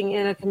living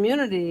in a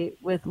community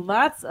with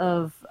lots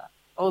of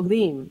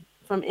Olim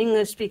from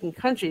English-speaking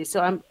countries. So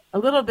I'm a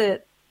little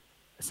bit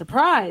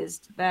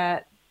surprised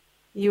that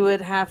you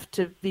would have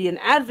to be an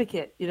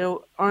advocate.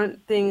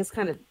 Aren't things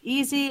kind of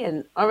easy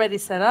and already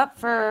set up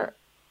for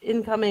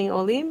incoming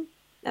Olim,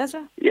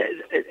 Ezra? Yeah,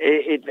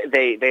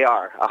 they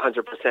are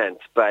 100%,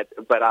 but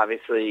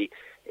obviously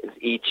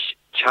each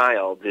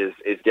child is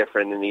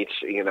different, and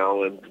each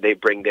and they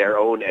bring their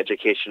own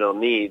educational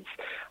needs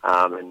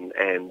and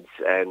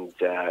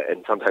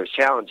sometimes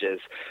challenges.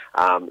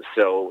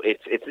 So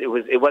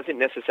it wasn't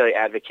necessarily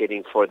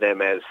advocating for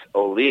them as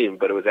Olim,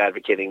 but it was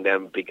advocating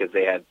them because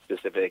they had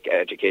specific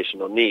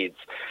educational needs.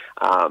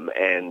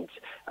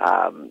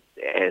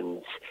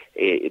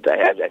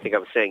 I think I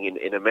was saying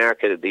in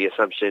America, the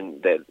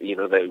assumption that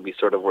that we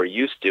sort of were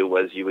used to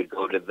was you would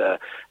go to the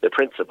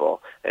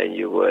principal and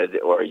you would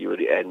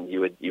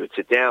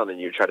sit down and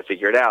you try to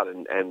figure it out,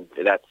 and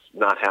that's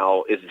not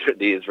how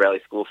the Israeli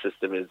school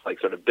system is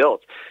sort of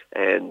built.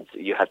 And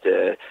you have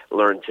to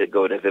learn to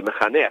go to the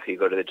mechanech, you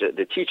go to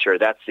the teacher.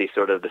 That's the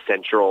sort of the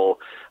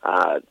central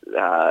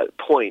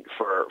point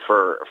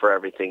for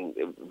everything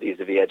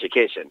vis-a-vis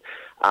education,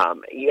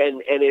 and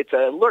it's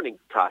a learning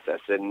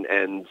process, and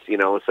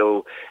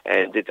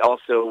it's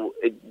also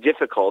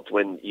difficult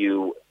when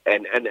you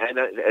and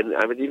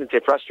I would even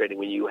say frustrating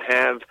when you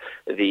have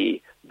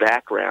the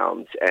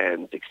background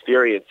and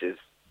experiences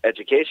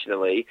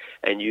educationally,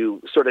 and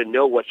you sort of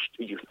know what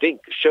you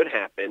think should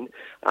happen,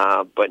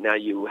 but now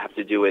you have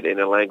to do it in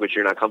a language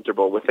you're not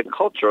comfortable with, a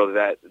culture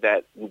that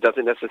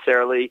doesn't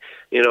necessarily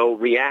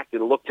react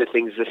and look to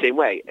things the same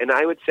way. And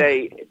I would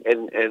say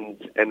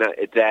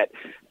that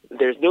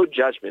there's no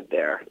judgment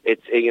there.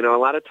 It's a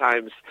lot of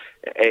times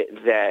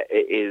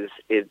it's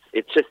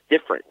just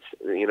different.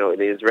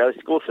 The Israeli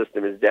school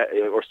system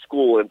or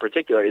school in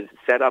particular is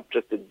set up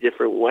just a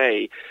different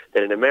way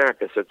than in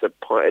America. So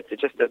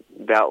it's just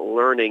about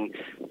learning,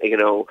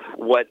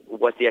 what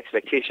the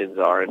expectations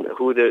are and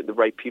who the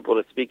right people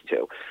to speak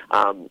to.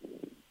 I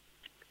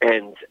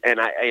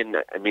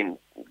mean,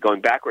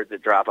 going backwards a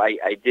drop, I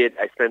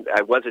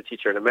was a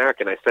teacher in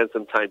America, and I spent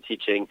some time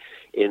teaching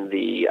in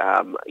the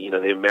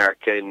the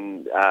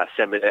American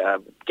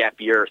gap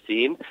year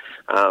scene,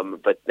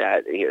 but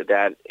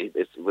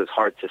it was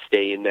hard to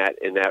stay in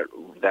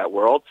that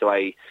world. So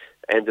I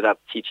ended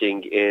up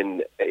teaching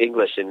in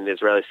English in an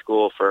Israeli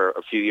school for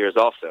a few years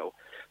also.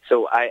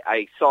 So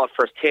I saw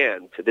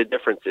firsthand the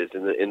differences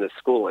in the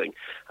schooling,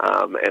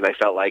 and I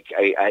felt like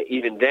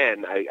even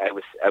then I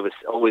was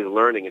always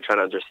learning and trying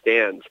to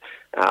understand,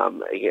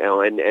 and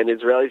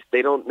Israelis,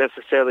 they don't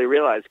necessarily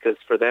realize, because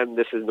for them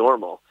this is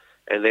normal,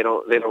 and they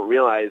don't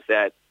realize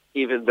that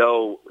even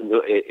though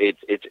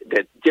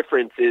that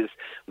differences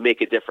make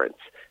a difference.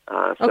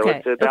 So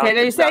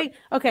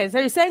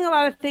you're saying a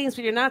lot of things,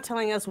 but you're not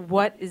telling us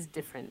what is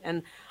different.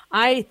 And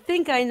I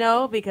think I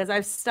know, because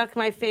I've stuck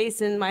my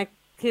face in my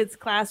kids'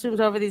 classrooms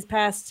over these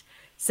past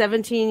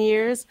 17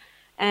 years,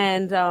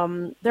 and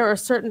there are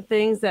certain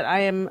things that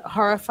I am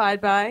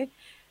horrified by.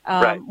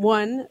 Right.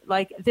 One,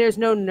 like there's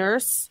no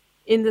nurse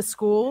in the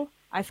school.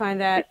 I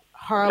find that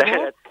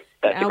horrible.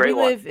 That's a great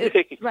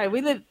one.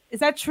 We live. Is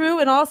that true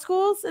in all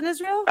schools in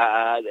Israel?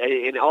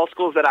 In all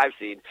schools that I've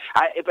seen.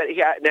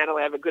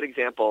 Natalie, I have a good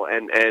example,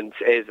 and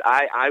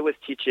I was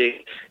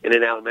teaching in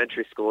an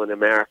elementary school in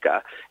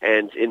America,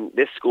 and in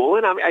this school,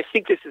 and I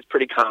think this is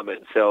pretty common.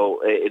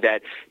 So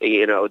that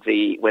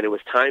when it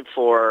was time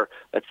for,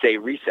 let's say,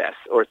 recess,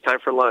 or it's time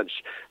for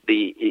lunch,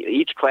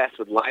 each class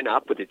would line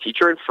up with the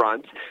teacher in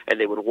front, and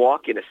they would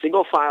walk in a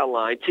single file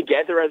line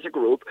together as a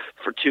group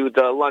to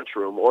the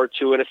lunchroom or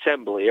to an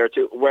assembly or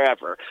to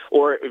wherever.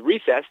 Or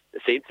recess, the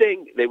same thing.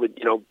 They would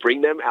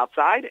bring them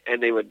outside,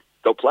 and they would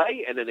go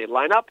play, and then they'd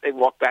line up and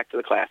walk back to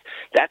the class.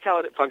 That's how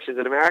it functions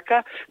in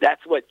America.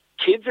 That's what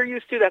kids are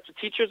used to. That's what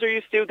teachers are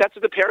used to. That's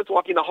what the parents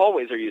walking the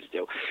hallways are used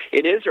to.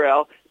 In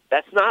Israel,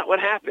 that's not what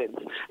happens.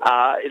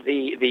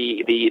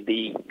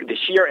 The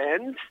shear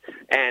ends,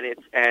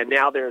 and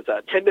now there's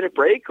a 10-minute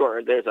break,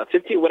 or there's a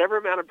 15 whatever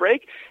amount of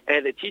break,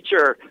 and the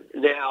teacher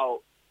now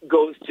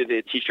goes to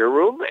the teacher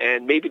room,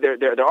 and maybe there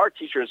are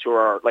teachers who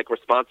are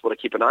responsible to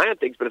keep an eye on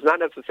things, but it's not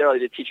necessarily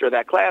the teacher of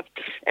that class,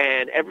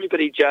 and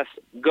everybody just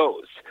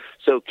goes.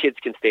 So kids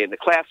can stay in the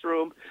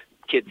classroom,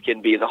 kids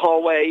can be in the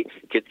hallway,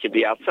 kids can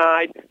be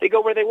outside. They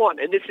go where they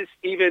want, and this is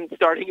even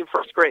starting in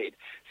first grade.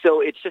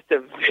 So it's just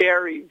a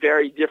very,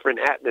 very different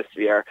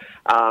atmosphere,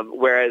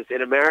 whereas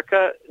in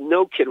America,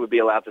 no kid would be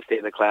allowed to stay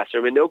in the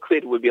classroom, and no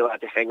kid would be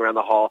allowed to hang around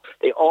the hall.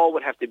 They all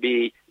would have to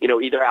be,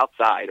 either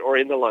outside or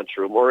in the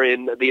lunchroom or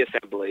in the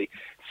assembly.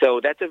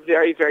 So that's a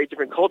very, very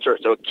different culture.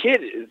 So a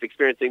kid is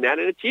experiencing that,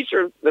 and a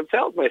teacher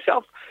themselves,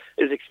 myself,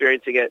 is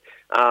experiencing it.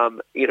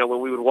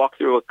 When we would walk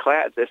through a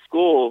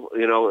school,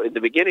 in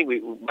the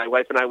beginning, my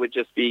wife and I would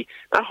just be,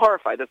 not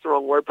horrified, that's the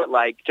wrong word, but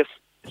just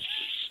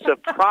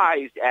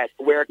surprised at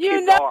where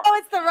kids are.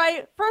 It's the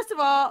right, first of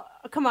all,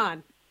 come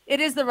on. It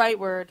is the right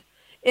word.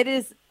 It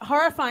is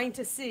horrifying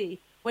to see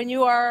when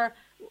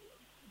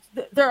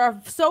there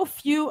are so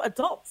few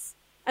adults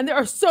and there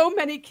are so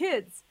many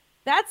kids.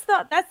 That's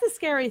the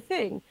scary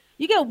thing.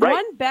 You get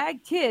one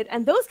bad kid,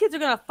 and those kids are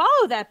going to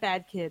follow that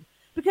bad kid.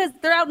 because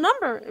they're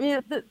outnumbered. I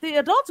mean, the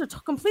adults are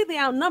completely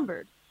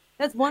outnumbered.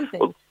 That's one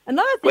thing.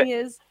 Another thing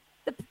is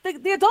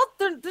the adults,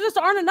 there just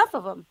aren't enough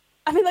of them.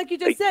 I mean, like you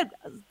just said,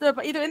 they're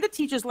either in the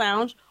teacher's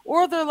lounge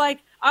or they're like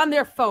on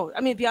their phone.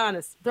 I mean, be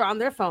honest, they're on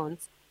their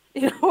phones,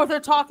 or they're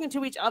talking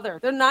to each other.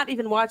 They're not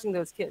even watching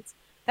those kids.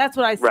 That's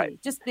what I see.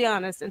 Right. Just be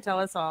honest and tell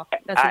us all.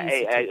 That's what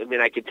I mean,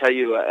 I could tell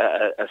you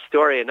a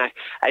story, and I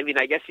mean,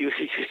 I guess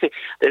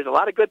there's a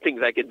lot of good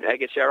things I could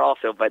share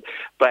also. But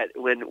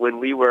when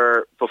we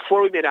were,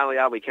 before we made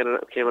Aliyah, we came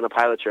on a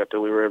pilot trip,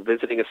 and we were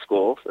visiting a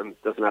school, and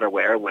it doesn't matter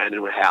where, when,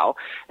 and how,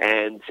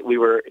 and we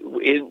were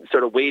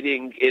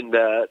waiting in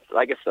the,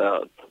 I guess,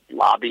 the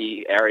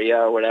lobby area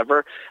or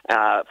whatever,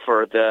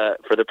 for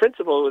the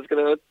principal who was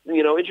going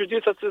to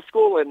introduce us to the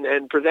school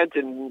and present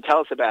and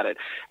tell us about it.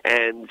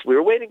 And we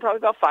were waiting probably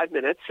about 5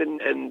 minutes, and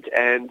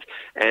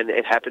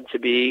it happened to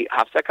be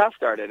Hafsakah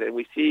started, and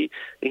we see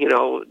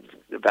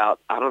about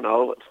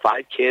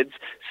 5 kids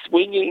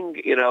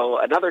swinging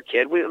another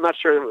kid. I'm not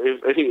sure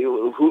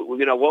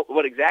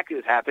what exactly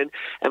was happened.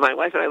 And my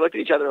wife and I looked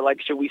at each other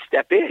like, should we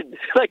step in?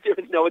 Like there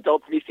was no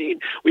adult to be seen.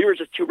 We were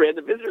just 2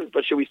 random visitors,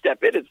 but should we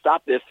step in and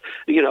stop this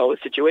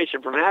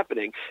situation from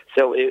happening?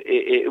 So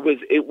it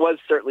was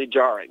certainly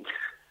jarring.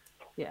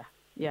 Yeah.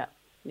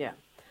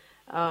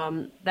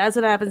 That's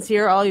what happens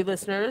here, all you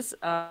listeners.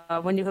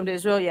 When you come to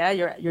Israel,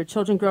 your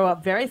children grow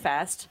up very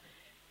fast,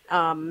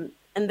 and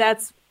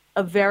that's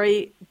a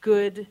very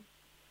good,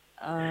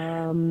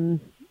 a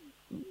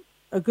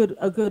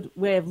good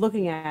way of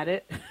looking at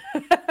it.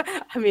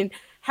 I mean,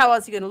 how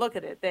else are you going to look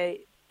at it?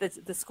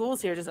 The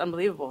schools here are just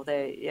unbelievable.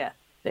 They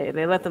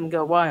let them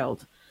go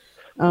wild.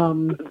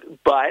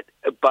 But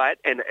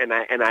I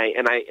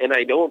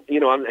don't,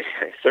 I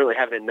certainly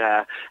haven't,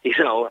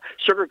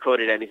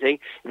 sugarcoated anything.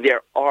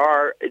 There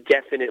are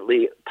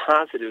definitely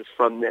positives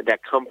that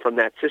come from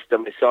that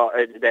system. I saw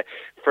that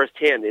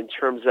firsthand in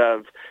terms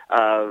of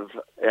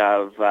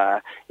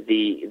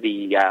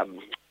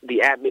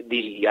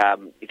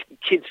the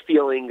kids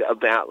feeling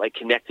about like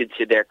connected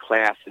to their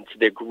class and to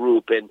their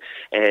group and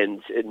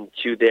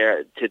to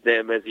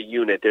them as a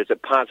unit. There's a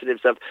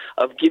positives of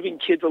giving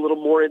kids a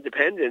little more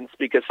independence,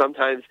 because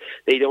sometimes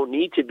they don't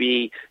need to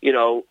be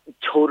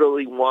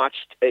totally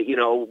watched,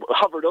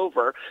 hovered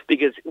over,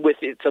 because with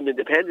it, some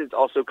independence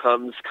also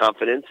comes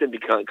confidence and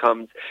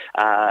comes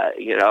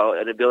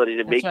an ability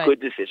to make good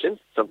decisions.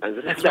 Sometimes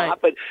it's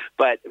not, but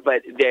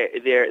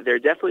there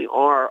definitely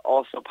are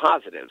also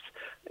positives.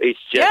 It's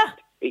just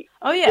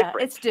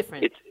different. It's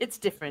different. It's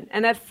different.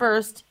 And at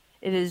first,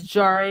 it is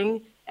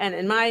jarring, and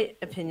in my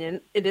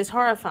opinion, it is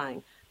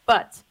horrifying.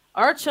 But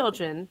our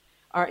children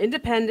are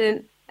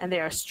independent, and they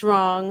are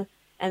strong,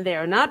 and they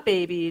are not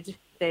babied.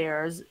 They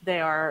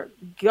are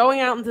going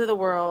out into the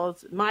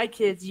world. My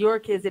kids, your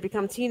kids, they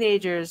become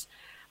teenagers.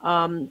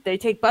 They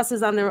take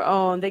buses on their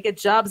own. They get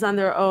jobs on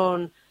their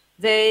own.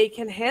 They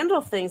can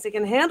handle things. They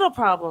can handle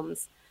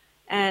problems,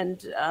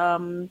 and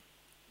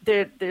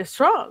they're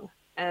strong.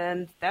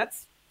 And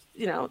that's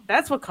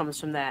what comes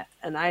from that.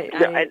 And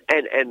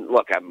and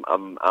look, I'm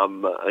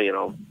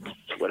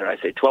what did I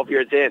say? 12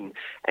 years in,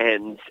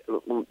 and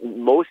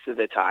most of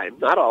the time,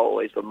 not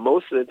always, but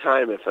most of the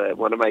time, if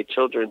one of my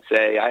children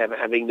say I am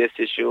having this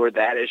issue or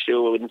that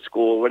issue in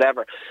school, or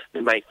whatever,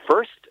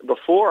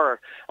 before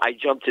I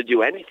jump to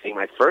do anything,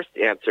 my first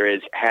answer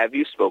is, have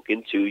you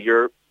spoken to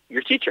your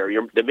teacher,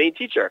 the main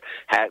teacher,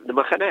 the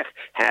machanech?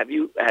 Have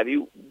you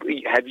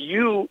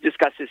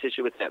discussed this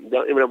issue with them?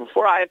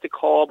 Before I have to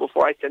call,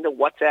 before I send a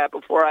WhatsApp,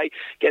 before I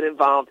get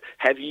involved,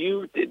 have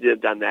you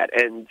done that?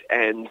 And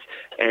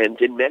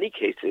in many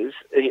cases,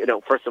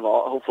 first of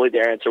all, hopefully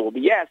their answer will be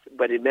yes.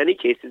 But in many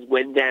cases,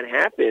 when that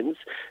happens,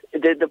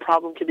 the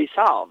problem can be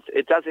solved.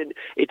 It doesn't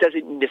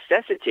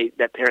necessitate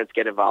that parents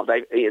get involved.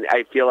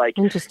 I feel like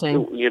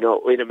interesting.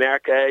 In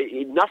America,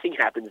 nothing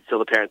happens until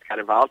the parents got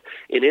involved.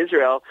 In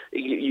Israel,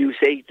 you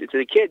say to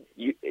the kid,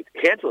 you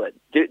handle it,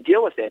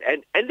 deal with it,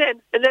 and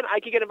then I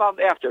can get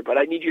involved after, but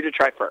I need you to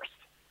try first.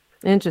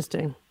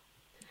 Interesting.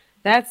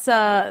 That's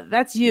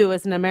you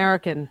as an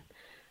American.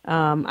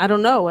 I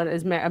don't know what I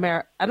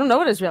don't know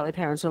what Israeli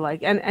parents are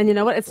like, and you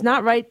know what? It's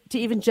not right to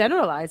even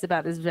generalize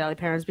about Israeli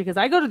parents, because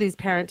I go to these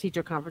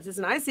parent-teacher conferences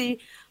and I see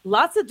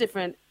lots of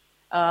different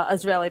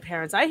Israeli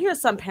parents. I hear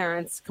some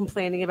parents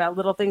complaining about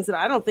little things that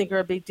I don't think are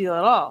a big deal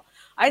at all.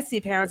 I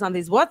see parents on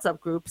these WhatsApp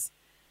groups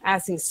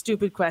asking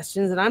stupid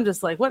questions, and I'm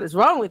just like, what is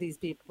wrong with these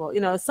people?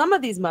 Some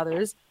of these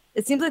mothers,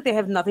 it seems like they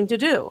have nothing to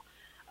do.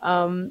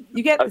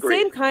 You get the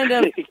same kind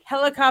of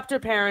helicopter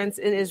parents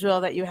in Israel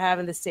that you have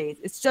in the States.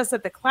 It's just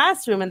that the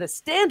classroom and the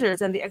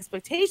standards and the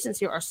expectations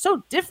here are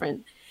so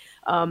different.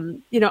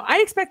 I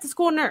expect a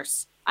school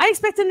nurse. I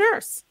expect a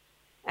nurse.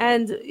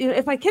 And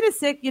if my kid is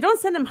sick, you don't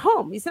send him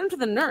home. You send him to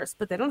the nurse,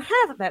 but they don't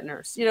have that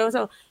nurse.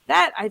 So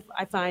that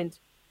I find,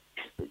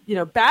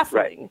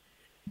 baffling. Right.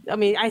 I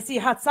mean, I see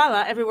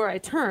Hatzalah everywhere I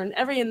turn.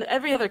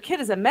 Every other kid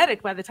is a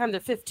medic by the time they're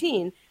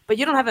 15, but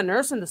you don't have a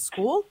nurse in the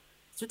school?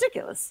 It's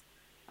ridiculous.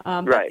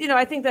 Right. But,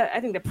 I think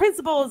the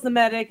principal is the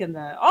medic, and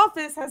the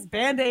office has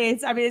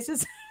Band-Aids. I mean, it's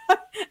just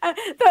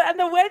and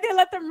the way they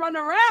let them run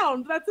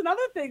around. That's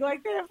another thing.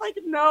 Like, they have like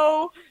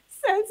no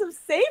sense of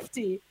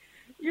safety.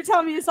 You're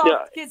telling me you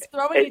saw kids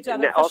throwing each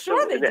other? For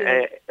sure they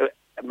do.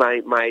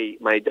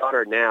 My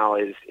daughter now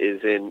is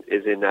in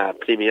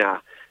Pnimia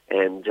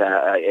and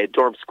at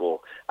dorm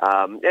school,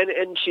 and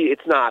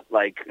it's not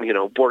like, you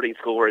know, boarding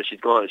school where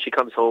she's gone. She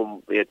comes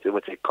home. It's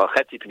what's it called,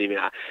 Hetzi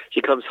Pnimia.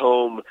 She comes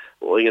home,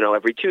 well, you know,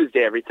 every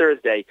Tuesday, every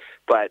Thursday.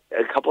 But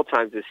a couple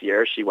times this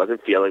year, she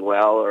wasn't feeling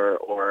well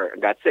or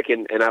got sick,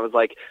 and I was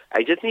like,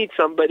 I just need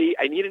somebody.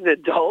 I need an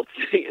adult.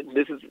 And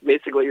this is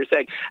basically what you're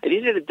saying. I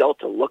need an adult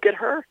to look at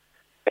her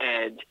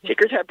and take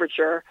her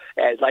temperature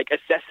and like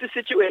assess the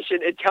situation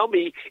and tell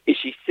me, is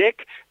she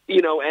sick,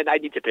 you know, and I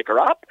need to pick her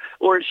up,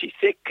 or is she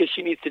sick because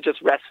she needs to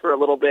just rest for a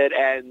little bit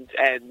and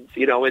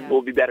you know, and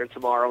we'll be better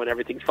tomorrow and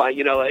everything's fine,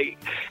 you know, like,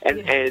 and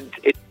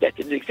that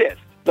didn't exist.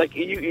 Like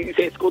you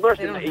say, school nurse,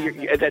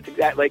 that's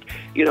exactly like,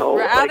 you know.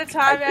 We're out of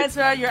time,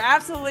 Ezra. You're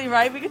absolutely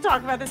right. We could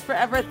talk about this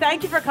forever.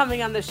 Thank you for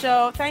coming on the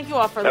show. Thank you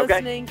all for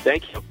listening.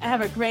 Thank you. And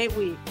have a great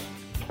week.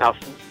 I'll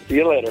see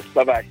you later.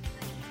 Bye-bye.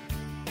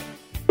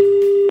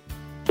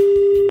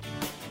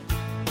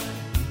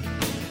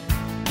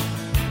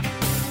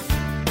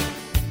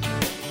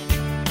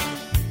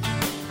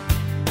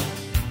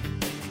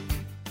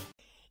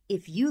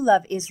 If you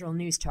love Israel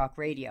News Talk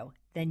Radio,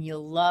 then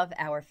you'll love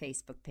our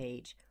Facebook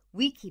page.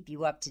 We keep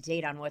you up to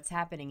date on what's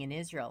happening in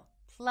Israel,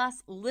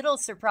 plus little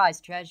surprise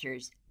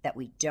treasures that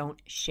we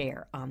don't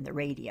share on the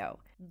radio.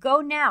 Go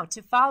now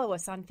to follow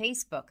us on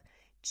Facebook.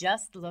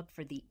 Just look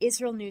for the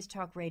Israel News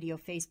Talk Radio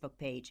Facebook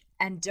page,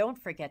 and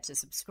don't forget to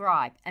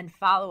subscribe and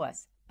follow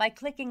us by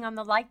clicking on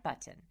the like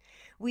button.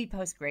 We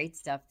post great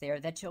stuff there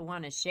that you'll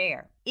want to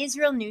share.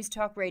 Israel News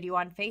Talk Radio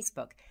on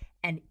Facebook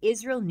and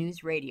Israel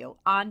News Radio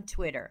on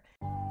Twitter.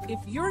 If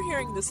you're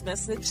hearing this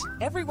message,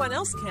 everyone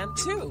else can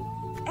too.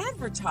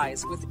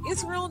 Advertise with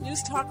Israel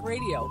News Talk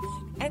Radio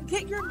and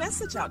get your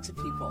message out to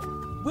people.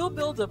 We'll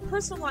build a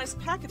personalized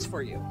package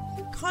for you.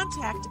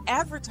 Contact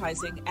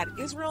advertising at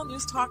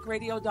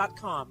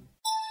israelnewstalkradio.com.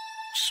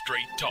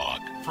 Straight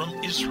talk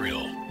from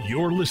Israel.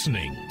 You're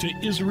listening to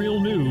Israel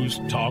News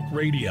Talk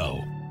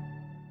Radio.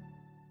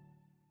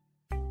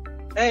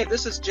 Hey,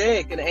 this is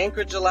Jake in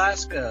Anchorage,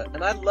 Alaska,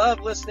 and I love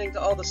listening to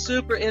all the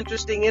super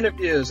interesting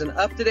interviews and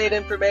up-to-date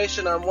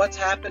information on what's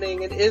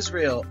happening in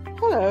Israel.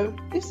 Hello,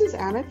 this is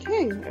Anna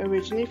King,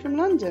 originally from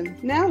London,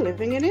 now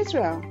living in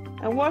Israel.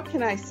 And what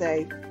can I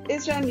say?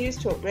 Israel News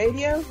Talk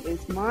Radio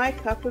is my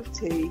cup of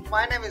tea.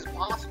 My name is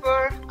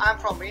Bhaskar. I'm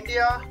from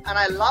India, and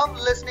I love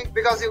listening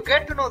because you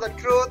get to know the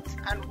truth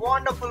and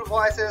wonderful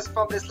voices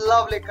from this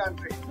lovely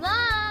country.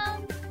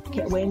 Mom!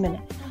 Okay, wait a minute.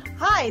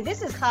 Hi,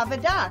 this is Chava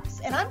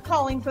Dax, and I'm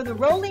calling for the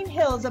rolling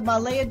hills of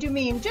Ma'ale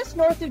Adumim, just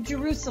north of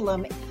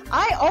Jerusalem.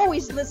 I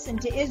always listen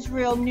to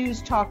Israel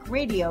News Talk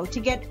Radio to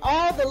get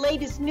all the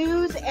latest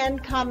news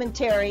and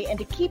commentary and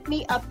to keep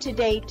me up to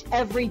date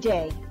every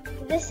day.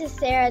 This is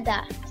Sarah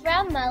Dax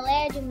from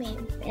Ma'ale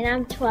Adumim, and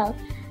I'm 12.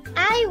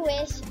 I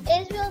wish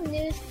Israel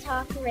News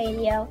Talk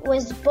Radio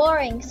was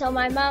boring so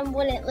my mom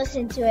wouldn't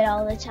listen to it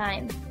all the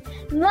time.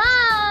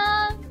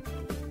 Mom!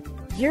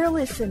 You're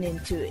listening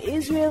to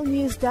Israel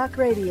News Talk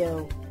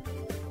Radio.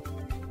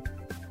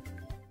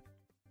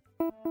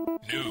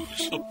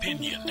 News,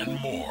 opinion, and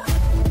more.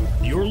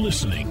 You're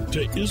listening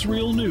to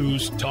Israel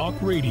News Talk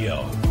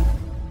Radio.